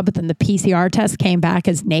the job, but then the PCR test came back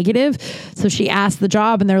as negative. So she asked the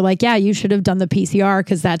job and they're like, yeah, you should have done the PCR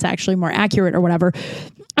because that's actually more accurate or whatever.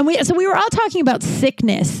 And we were all talking about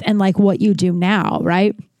sickness and like what you do now,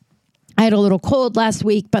 right? I had a little cold last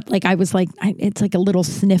week, but like, I was like, it's like a little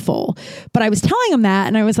sniffle, but I was telling him that.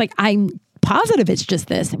 And I was like, I'm positive it's just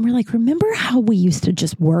this. And we're like, remember how we used to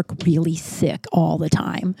just work really sick all the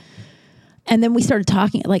time? And then we started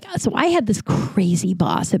talking so I had this crazy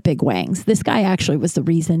boss at Big Wangs. This guy actually was the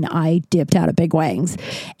reason I dipped out of Big Wangs.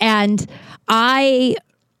 And I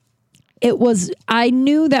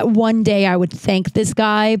knew that one day I would thank this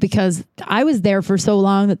guy because I was there for so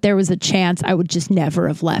long that there was a chance I would just never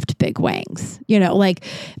have left Big Wangs,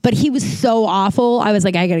 but he was so awful. I was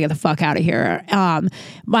like, I gotta get the fuck out of here.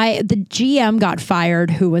 The GM got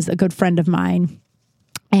fired, who was a good friend of mine.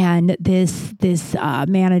 And this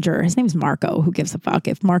manager, his name's Marco, who gives a fuck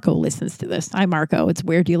if Marco listens to this. Hi, Marco. It's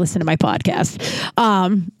weird you listen to my podcast.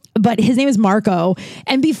 But his name is Marco.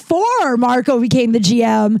 And before Marco became the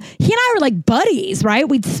GM, he and I were like buddies, right?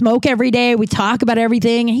 We'd smoke every day. We'd talk about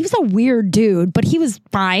everything. And he was a weird dude, but he was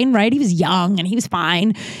fine, right? He was young and he was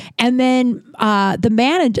fine. And then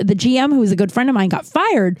the GM, who was a good friend of mine, got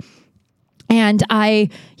fired. And I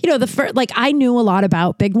knew a lot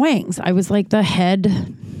about Big Wangs. I was like the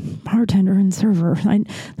head bartender and server.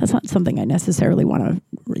 That's not something I necessarily want to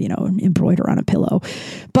embroider on a pillow.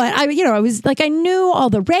 But I was like, I knew all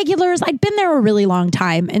the regulars. I'd been there a really long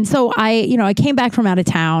time. And so I came back from out of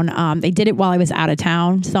town. They did it while I was out of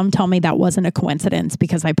town. Some tell me that wasn't a coincidence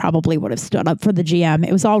because I probably would have stood up for the GM.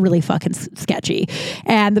 It was all really fucking sketchy.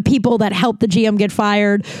 And the people that helped the GM get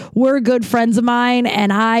fired were good friends of mine.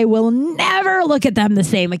 And I will never look at them the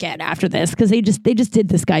same again after this because they just did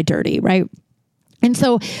this guy dirty, right? And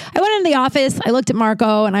so I went into the office, I looked at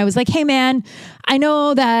Marco and I was like, hey man, I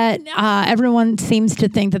know that everyone seems to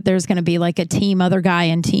think that there's going to be like a team other guy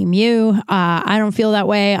and team you. I don't feel that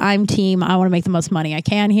way. I'm team. I want to make the most money I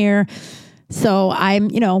can here. So I'm,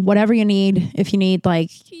 whatever you need, if you need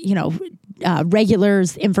like,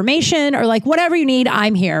 regulars information or like whatever you need,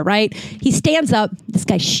 I'm here, right? He stands up. This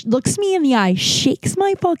guy looks me in the eye, shakes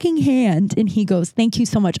my fucking hand, and he goes, thank you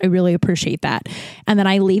so much. I really appreciate that. And then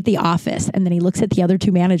I leave the office, and then he looks at the other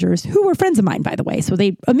two managers who were friends of mine, by the way. So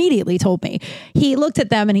they immediately told me. He looked at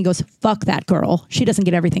them and he goes, fuck that girl. She doesn't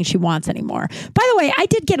get everything she wants anymore. By the way, I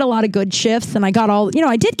did get a lot of good shifts and I got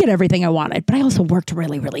I did get everything I wanted, but I also worked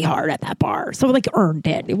really, really hard at that bar. So like earned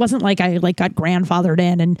it. It wasn't like I got grandfathered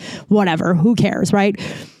in and whatever. Who cares, right?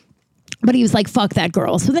 But he was like, fuck that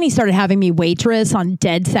girl. So then he started having me waitress on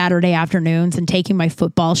dead Saturday afternoons and taking my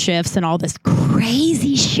football shifts and all this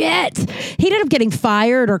crazy shit. He ended up getting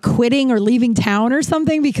fired or quitting or leaving town or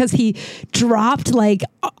something because he dropped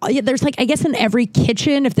there's I guess in every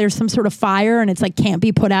kitchen, if there's some sort of fire and it's like can't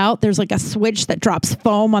be put out, there's like a switch that drops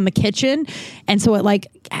foam on the kitchen. And so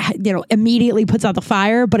it immediately puts out the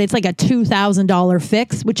fire, but it's like a $2,000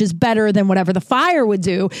 fix, which is better than whatever the fire would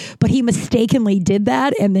do. But he mistakenly did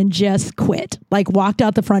that and then just quit, walked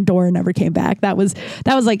out the front door and never came back. That was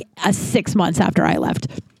like 6 months after I left.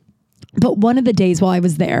 But one of the days while I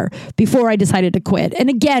was there, before I decided to quit, and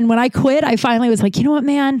again, when I quit, I finally was like, you know what,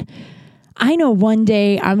 man? I know one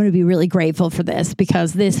day I'm going to be really grateful for this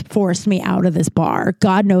because this forced me out of this bar.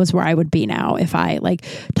 God knows where I would be now if I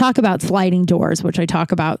talk about sliding doors, which I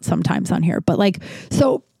talk about sometimes on here. But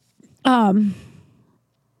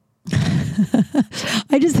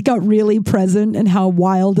I just got really present in how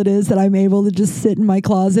wild it is that I'm able to just sit in my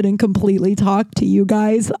closet and completely talk to you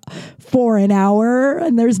guys for an hour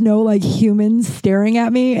and there's no humans staring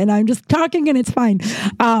at me and I'm just talking and it's fine.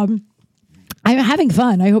 I'm having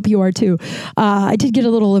fun. I hope you are too. I did get a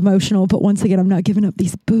little emotional, but once again, I'm not giving up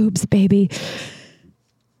these boobs, baby.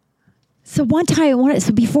 So one time,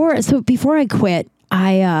 before I quit,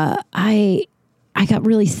 I got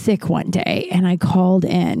really sick one day and I called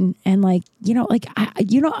in and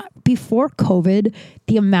before COVID,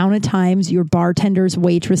 the amount of times your bartenders,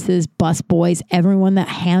 waitresses, busboys, everyone that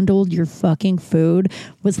handled your fucking food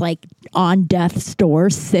was on death's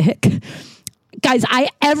door sick. Guys,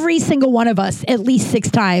 every single one of us at least 6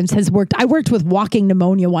 times has worked. I worked with walking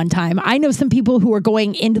pneumonia one time. I know some people who were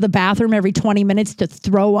going into the bathroom every 20 minutes to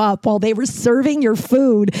throw up while they were serving your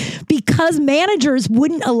food because managers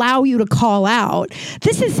wouldn't allow you to call out.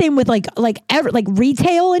 This is the same with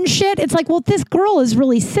retail and shit. It's well, this girl is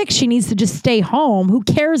really sick. She needs to just stay home. Who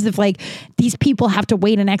cares if these people have to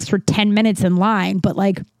wait an extra 10 minutes in line? But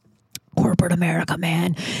corporate America,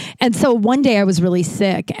 man. And so one day I was really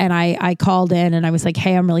sick and I called in and I was like,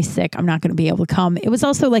 hey, I'm really sick. I'm not going to be able to come. It was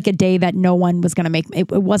also a day that no one was going to make.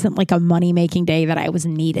 It wasn't a money making day that I was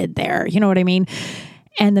needed there. You know what I mean?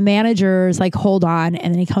 And the manager's hold on.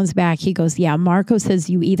 And then he comes back. He goes, yeah, Marco says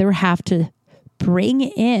you either have to bring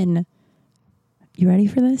in, you ready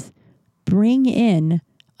for this? Bring in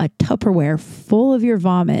a Tupperware full of your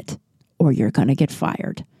vomit or you're going to get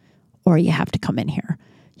fired or you have to come in here.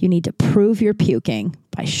 You need to prove you're puking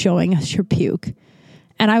by showing us your puke.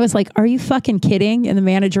 And I was like, are you fucking kidding? And the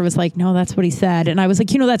manager was like, no, that's what he said. And I was like,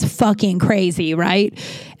 that's fucking crazy, right?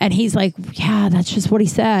 And he's like, yeah, that's just what he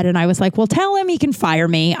said. And I was like, well, tell him he can fire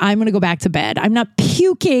me. I'm going to go back to bed. I'm not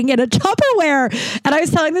puking in a Tupperware. And I was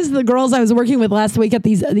telling this to the girls I was working with last week at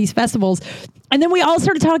these festivals. And then we all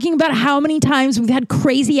started talking about how many times we've had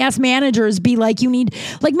crazy ass managers be like, you need,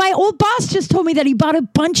 my old boss just told me that he bought a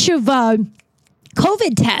bunch of,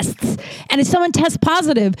 COVID tests. And if someone tests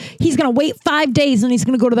positive, he's going to wait 5 days and he's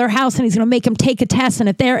going to go to their house and he's going to make them take a test. And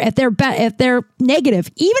if they're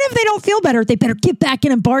negative, even if they don't feel better, they better get back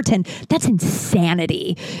in and bartend. That's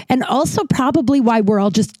insanity. And also probably why we're all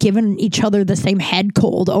just giving each other the same head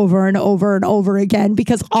cold over and over and over again,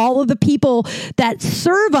 because all of the people that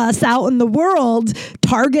serve us out in the world,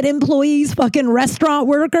 Target employees, fucking restaurant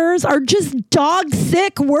workers, are just dog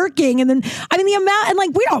sick working. And then, the amount, and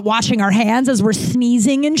we're not washing our hands as we're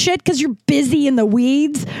sneezing and shit because you're busy in the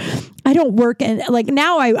weeds. I don't work in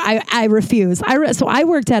now I refuse. So I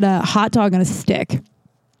worked at a hot dog on a stick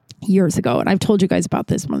years ago. And I've told you guys about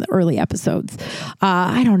this in one of the early episodes.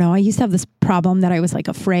 I don't know. I used to have this problem that I was like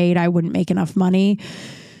afraid I wouldn't make enough money.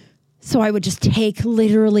 So I would just take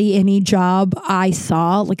literally any job I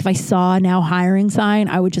saw. Like if I saw a now hiring sign,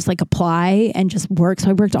 I would just like apply and just work. So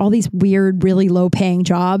I worked all these weird, really low paying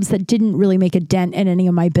jobs that didn't really make a dent in any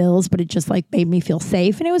of my bills, but it just like made me feel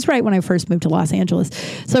safe. And it was right when I first moved to Los Angeles.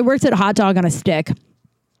 So I worked at Hot Dog on a Stick.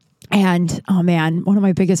 And oh man, one of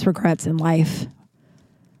my biggest regrets in life,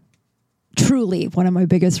 truly one of my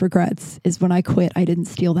biggest regrets, is when I quit, I didn't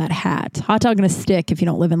steal that hat. Hot Dog on a Stick, if you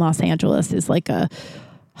don't live in Los Angeles, is like a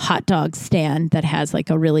hot dog stand that has like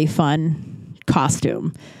a really fun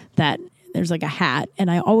costume that there's like a hat. And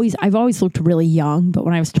I've always looked really young, but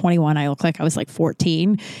when I was 21, I looked like I was like 14,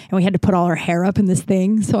 and we had to put all our hair up in this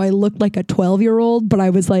thing. So I looked like a 12-year-old, but I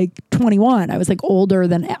was like 21. I was like older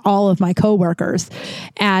than all of my coworkers.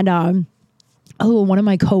 And, one of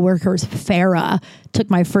my coworkers, Farah, took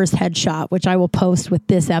my first headshot, which I will post with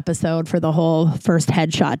this episode for the whole first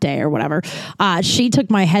headshot day or whatever. She took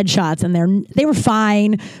my headshots and they were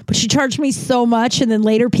fine, but she charged me so much. And then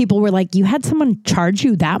later people were like, you had someone charge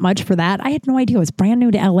you that much for that? I had no idea. I was brand new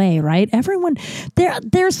to LA, right? Everyone,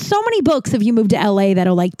 there's so many books if you move to LA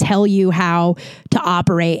that'll like tell you how to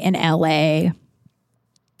operate in LA.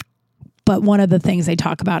 But one of the things they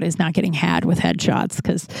talk about is not getting had with headshots.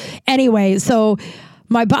 Because anyway, so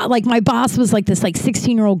my boss was like this like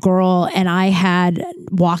 16-year-old girl, and I had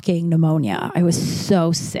walking pneumonia. I was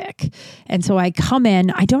so sick. And so I come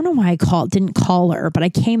in, I don't know why didn't call her, but I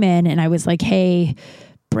came in and I was like, hey,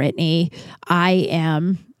 Brittany, I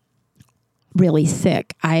am really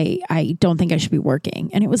sick. I don't think I should be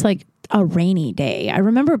working. And it was like a rainy day. I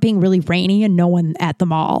remember it being really rainy and no one at the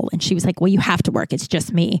mall. And she was like, well, you have to work. It's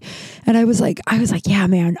just me. And I was like, yeah,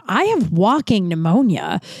 man, I have walking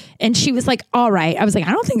pneumonia. And she was like, all right. I was like,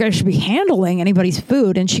 I don't think I should be handling anybody's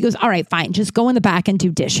food. And she goes, all right, fine. Just go in the back and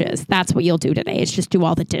do dishes. That's what you'll do today. It's just do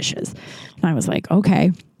all the dishes. And I was like,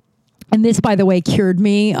 okay. And this, by the way, cured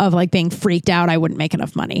me of like being freaked out I wouldn't make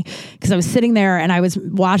enough money, because I was sitting there and I was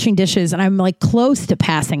washing dishes and I'm like close to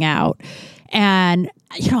passing out. And,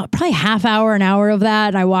 probably half hour, an hour of that.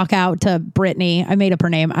 And I walk out to Brittany. I made up her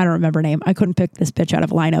name. I don't remember her name. I couldn't pick this bitch out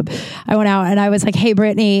of a lineup. I went out and I was like, hey,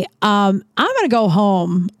 Brittany, I'm going to go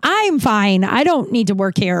home. I'm fine. I don't need to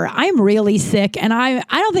work here. I'm really sick. And I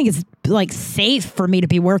don't think it's like safe for me to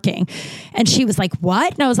be working. And she was like,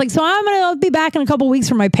 what? And I was like, so I'm going to be back in a couple of weeks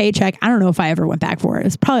for my paycheck. I don't know if I ever went back for it. It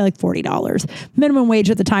was probably like $40. Minimum wage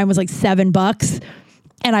at the time was like $7.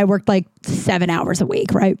 And I worked like 7 hours a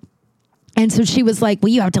week. Right. And so she was like, well,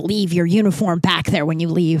 you have to leave your uniform back there when you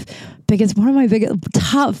leave. Because one of my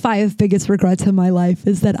top 5 biggest regrets in my life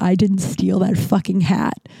is that I didn't steal that fucking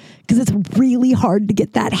hat. Because it's really hard to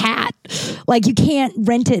get that hat. Like you can't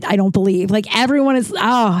rent it, I don't believe. Like everyone is,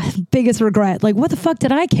 biggest regret. Like what the fuck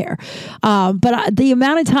did I care? But the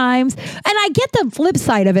amount of times, and I get the flip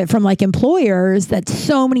side of it from like employers, that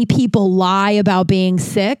so many people lie about being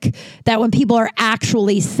sick that when people are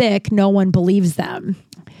actually sick, no one believes them.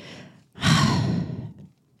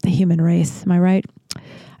 The human race, am I right?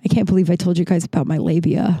 I can't believe I told you guys about my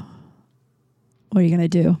labia. What are you going to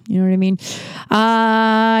do? You know what I mean?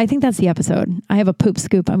 I think that's the episode. I have a poop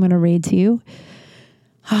scoop I'm going to read to you.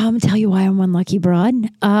 Tell you why I'm one lucky broad.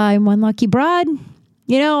 I'm one lucky broad.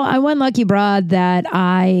 I'm one lucky broad that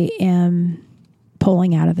I am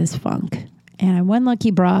pulling out of this funk. And I'm one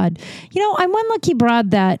lucky broad. I'm one lucky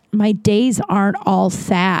broad that my days aren't all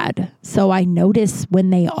sad. So I notice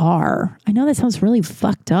when they are. I know that sounds really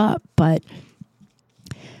fucked up, but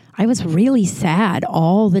I was really sad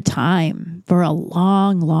all the time for a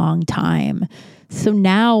long, long time. So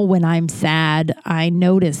now when I'm sad, I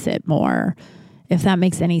notice it more, if that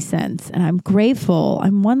makes any sense. And I'm grateful.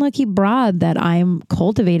 I'm one lucky broad that I'm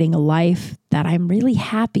cultivating a life that I'm really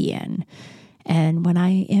happy in. And when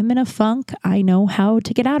I am in a funk, I know how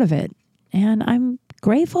to get out of it. And I'm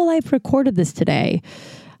grateful I've recorded this today.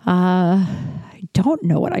 I don't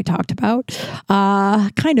know what I talked about.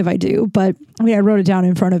 Kind of I do, but I wrote it down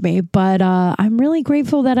in front of me. But I'm really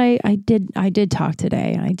grateful that I did talk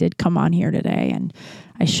today. And I did come on here today and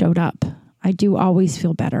I showed up. I do always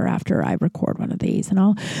feel better after I record one of these, and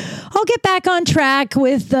I'll get back on track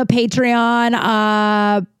with the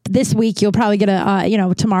Patreon. This week you'll probably get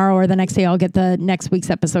tomorrow or the next day I'll get the next week's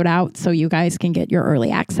episode out so you guys can get your early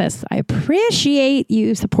access. I appreciate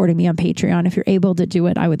you supporting me on Patreon. If you're able to do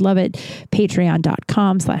it, I would love it.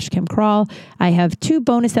 Patreon.com/Kim Crawl. I have 2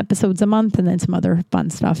 bonus episodes a month and then some other fun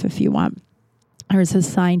stuff if you want. There's a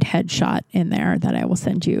signed headshot in there that I will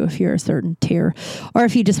send you if you're a certain tier, or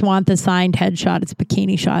if you just want the signed headshot, it's a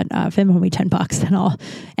bikini shot. Venmo me $10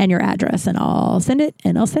 and your address, and I'll send it.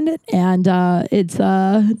 And it's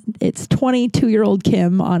 22-year-old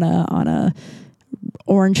Kim on a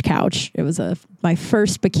orange couch. It was my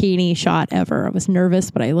first bikini shot ever. I was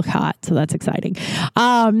nervous, but I look hot, so that's exciting.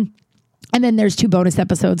 And then there's 2 bonus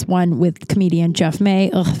episodes, one with comedian Jeff May.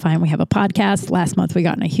 Fine, we have a podcast. Last month we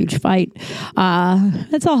got in a huge fight.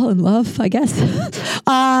 It's all in love, I guess.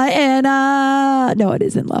 No, it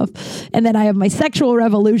isn't love. And then I have my sexual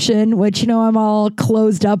revolution, which, I'm all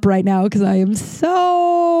closed up right now because I am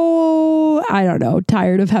so,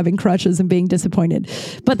 tired of having crushes and being disappointed.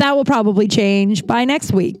 But that will probably change by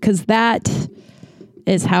next week because that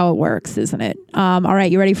is how it works, isn't it? All right,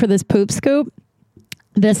 you ready for this poop scoop?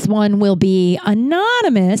 This one will be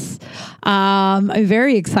anonymous. I'm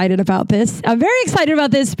very excited about this. I'm very excited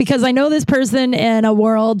about this because I know this person in a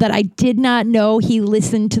world that I did not know he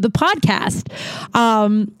listened to the podcast.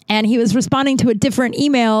 And he was responding to a different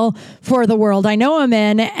email for the world I know him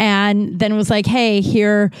in, and then was like, "Hey,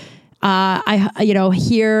 here is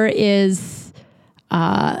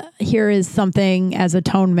something as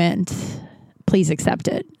atonement. Please accept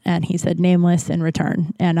it." And he said, nameless in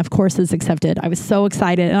return. And of course it's accepted. I was so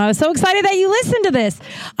excited. And I was so excited that you listened to this.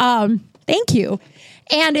 Thank you.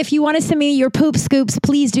 And if you want to send me your poop scoops,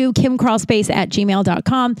 please do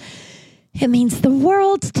kimcrawlspace@gmail.com. It means the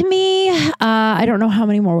world to me. I don't know how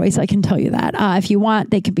many more ways I can tell you that. If you want,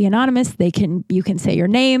 they could be anonymous. You can say your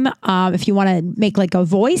name. If you want to make like a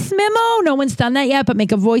voice memo, no one's done that yet, but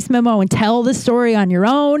make a voice memo and tell the story on your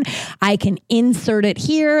own. I can insert it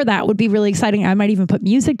here. That would be really exciting. I might even put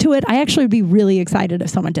music to it. I actually would be really excited if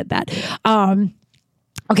someone did that.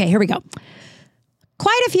 Okay, here we go.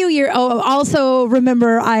 Quite a few years. Oh, also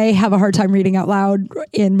remember, I have a hard time reading out loud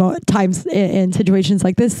in situations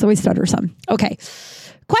like this, so I stutter some. Okay.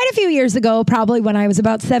 Quite a few years ago, probably when I was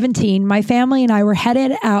about 17, my family and I were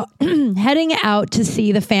heading out to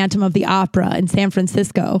see the Phantom of the Opera in San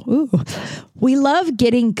Francisco. Ooh. We love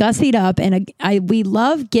getting gussied up in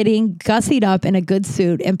a good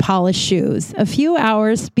suit and polished shoes. A few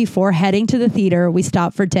hours before heading to the theater, we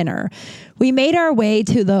stopped for dinner. We made our way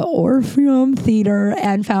to the Orpheum Theater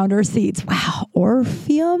and found our seats. Wow,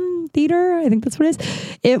 Orpheum Theater? I think that's what it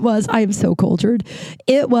is. It was, I am so cultured.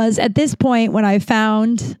 It was at this point when I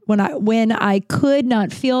could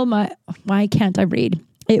not feel why can't I read?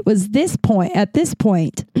 It was at this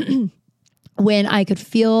point when I could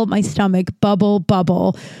feel my stomach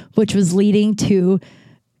bubble, which was leading to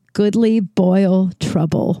goodly boil and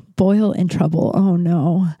trouble. Oh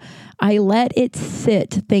no. I let it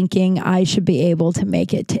sit thinking I should be able to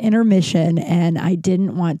make it to intermission, and I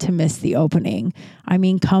didn't want to miss the opening. I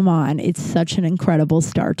mean, come on. It's such an incredible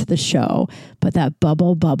start to the show, but that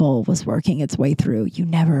bubble was working its way through. You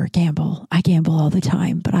never gamble. I gamble all the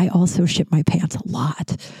time, but I also shit my pants a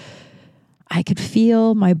lot. I could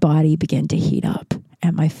feel my body begin to heat up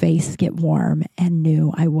and my face get warm, and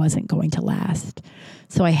knew I wasn't going to last.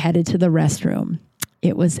 So I headed to the restroom.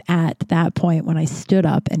 It was at that point when I stood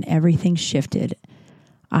up and everything shifted.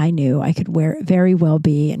 I knew I could very well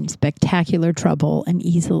be in spectacular trouble and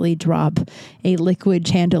easily drop a liquid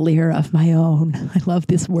chandelier of my own. I love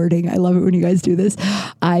this wording. I love it when you guys do this.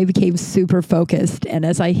 I became super focused, and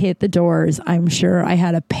as I hit the doors, I'm sure I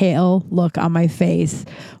had a pale look on my face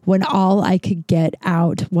when all I could get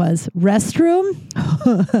out was restroom.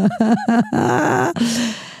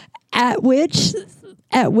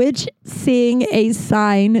 At which seeing a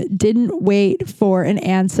sign didn't wait for an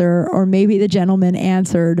answer, or maybe the gentleman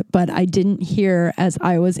answered, but I didn't hear as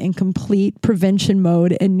I was in complete prevention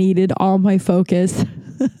mode and needed all my focus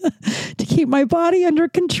to keep my body under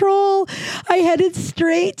control. I headed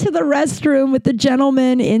straight to the restroom with the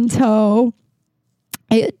gentleman in tow.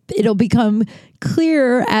 It'll become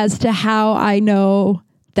clear as to how I know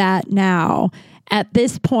that now. At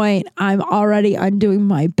this point, I'm already undoing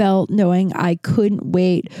my belt, knowing I couldn't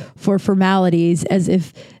wait for formalities, as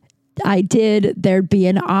if I did, there'd be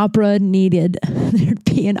an opera needed. There'd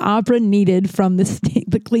be an opera needed from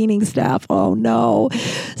the cleaning staff. Oh no.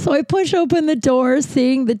 So I push open the door,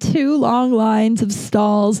 seeing the 2 long lines of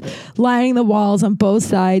stalls lining the walls on both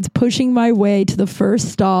sides, pushing my way to the first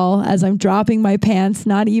stall as I'm dropping my pants,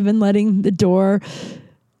 not even letting the door,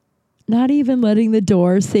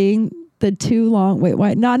 seeing the 2 long,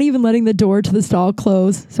 not even letting the door to the stall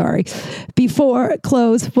close,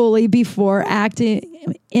 close fully before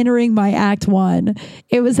entering my act 1.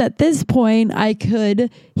 It was at this point I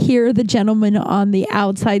could hear the gentleman on the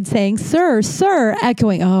outside saying, sir,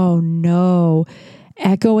 echoing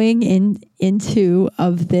into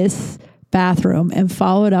of this bathroom and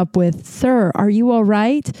followed up with, "Sir, are you all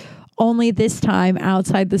right?" Only this time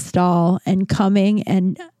outside the stall and coming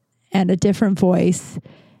and a different voice.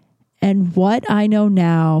 And what I know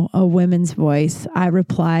now, a women's voice, I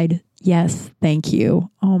replied, "Yes, thank you."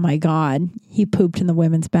 Oh my God. He pooped in the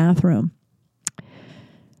women's bathroom.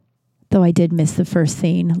 Though I did miss the first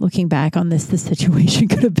scene. Looking back on this, the situation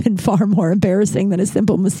could have been far more embarrassing than a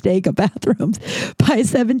simple mistake of bathrooms by a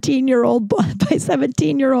 17-year-old.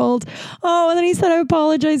 Oh, and then he said, "I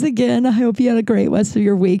apologize again. I hope you had a great rest of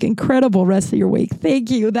your week." Incredible rest of your week.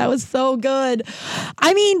 Thank you. That was so good.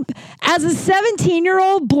 I mean, as a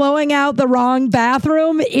 17-year-old, blowing out the wrong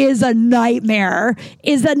bathroom is a nightmare.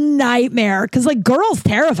 Because like girls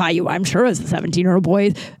terrify you. I'm sure as a 17-year-old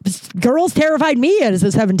boy, girls terrified me as a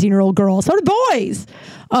 17-year-old girl. So did boys.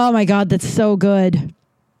 Oh my God, that's so good.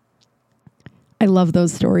 I love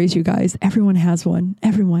those stories, you guys. Everyone has one.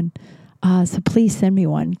 Everyone. So please send me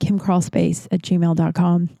one.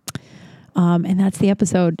 KimCrawlspace@gmail.com. And that's the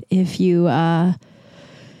episode. If you,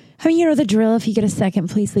 you know the drill. If you get a second,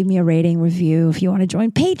 please leave me a rating, review. If you want to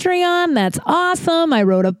join Patreon, that's awesome. I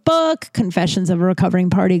wrote a book, Confessions of a Recovering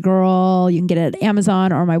Party Girl. You can get it at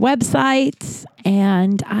Amazon or my website.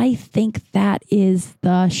 And I think that is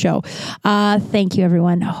the show. Thank you,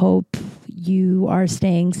 everyone. Hope you are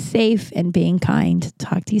staying safe and being kind.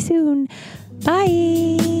 Talk to you soon.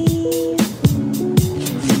 Bye.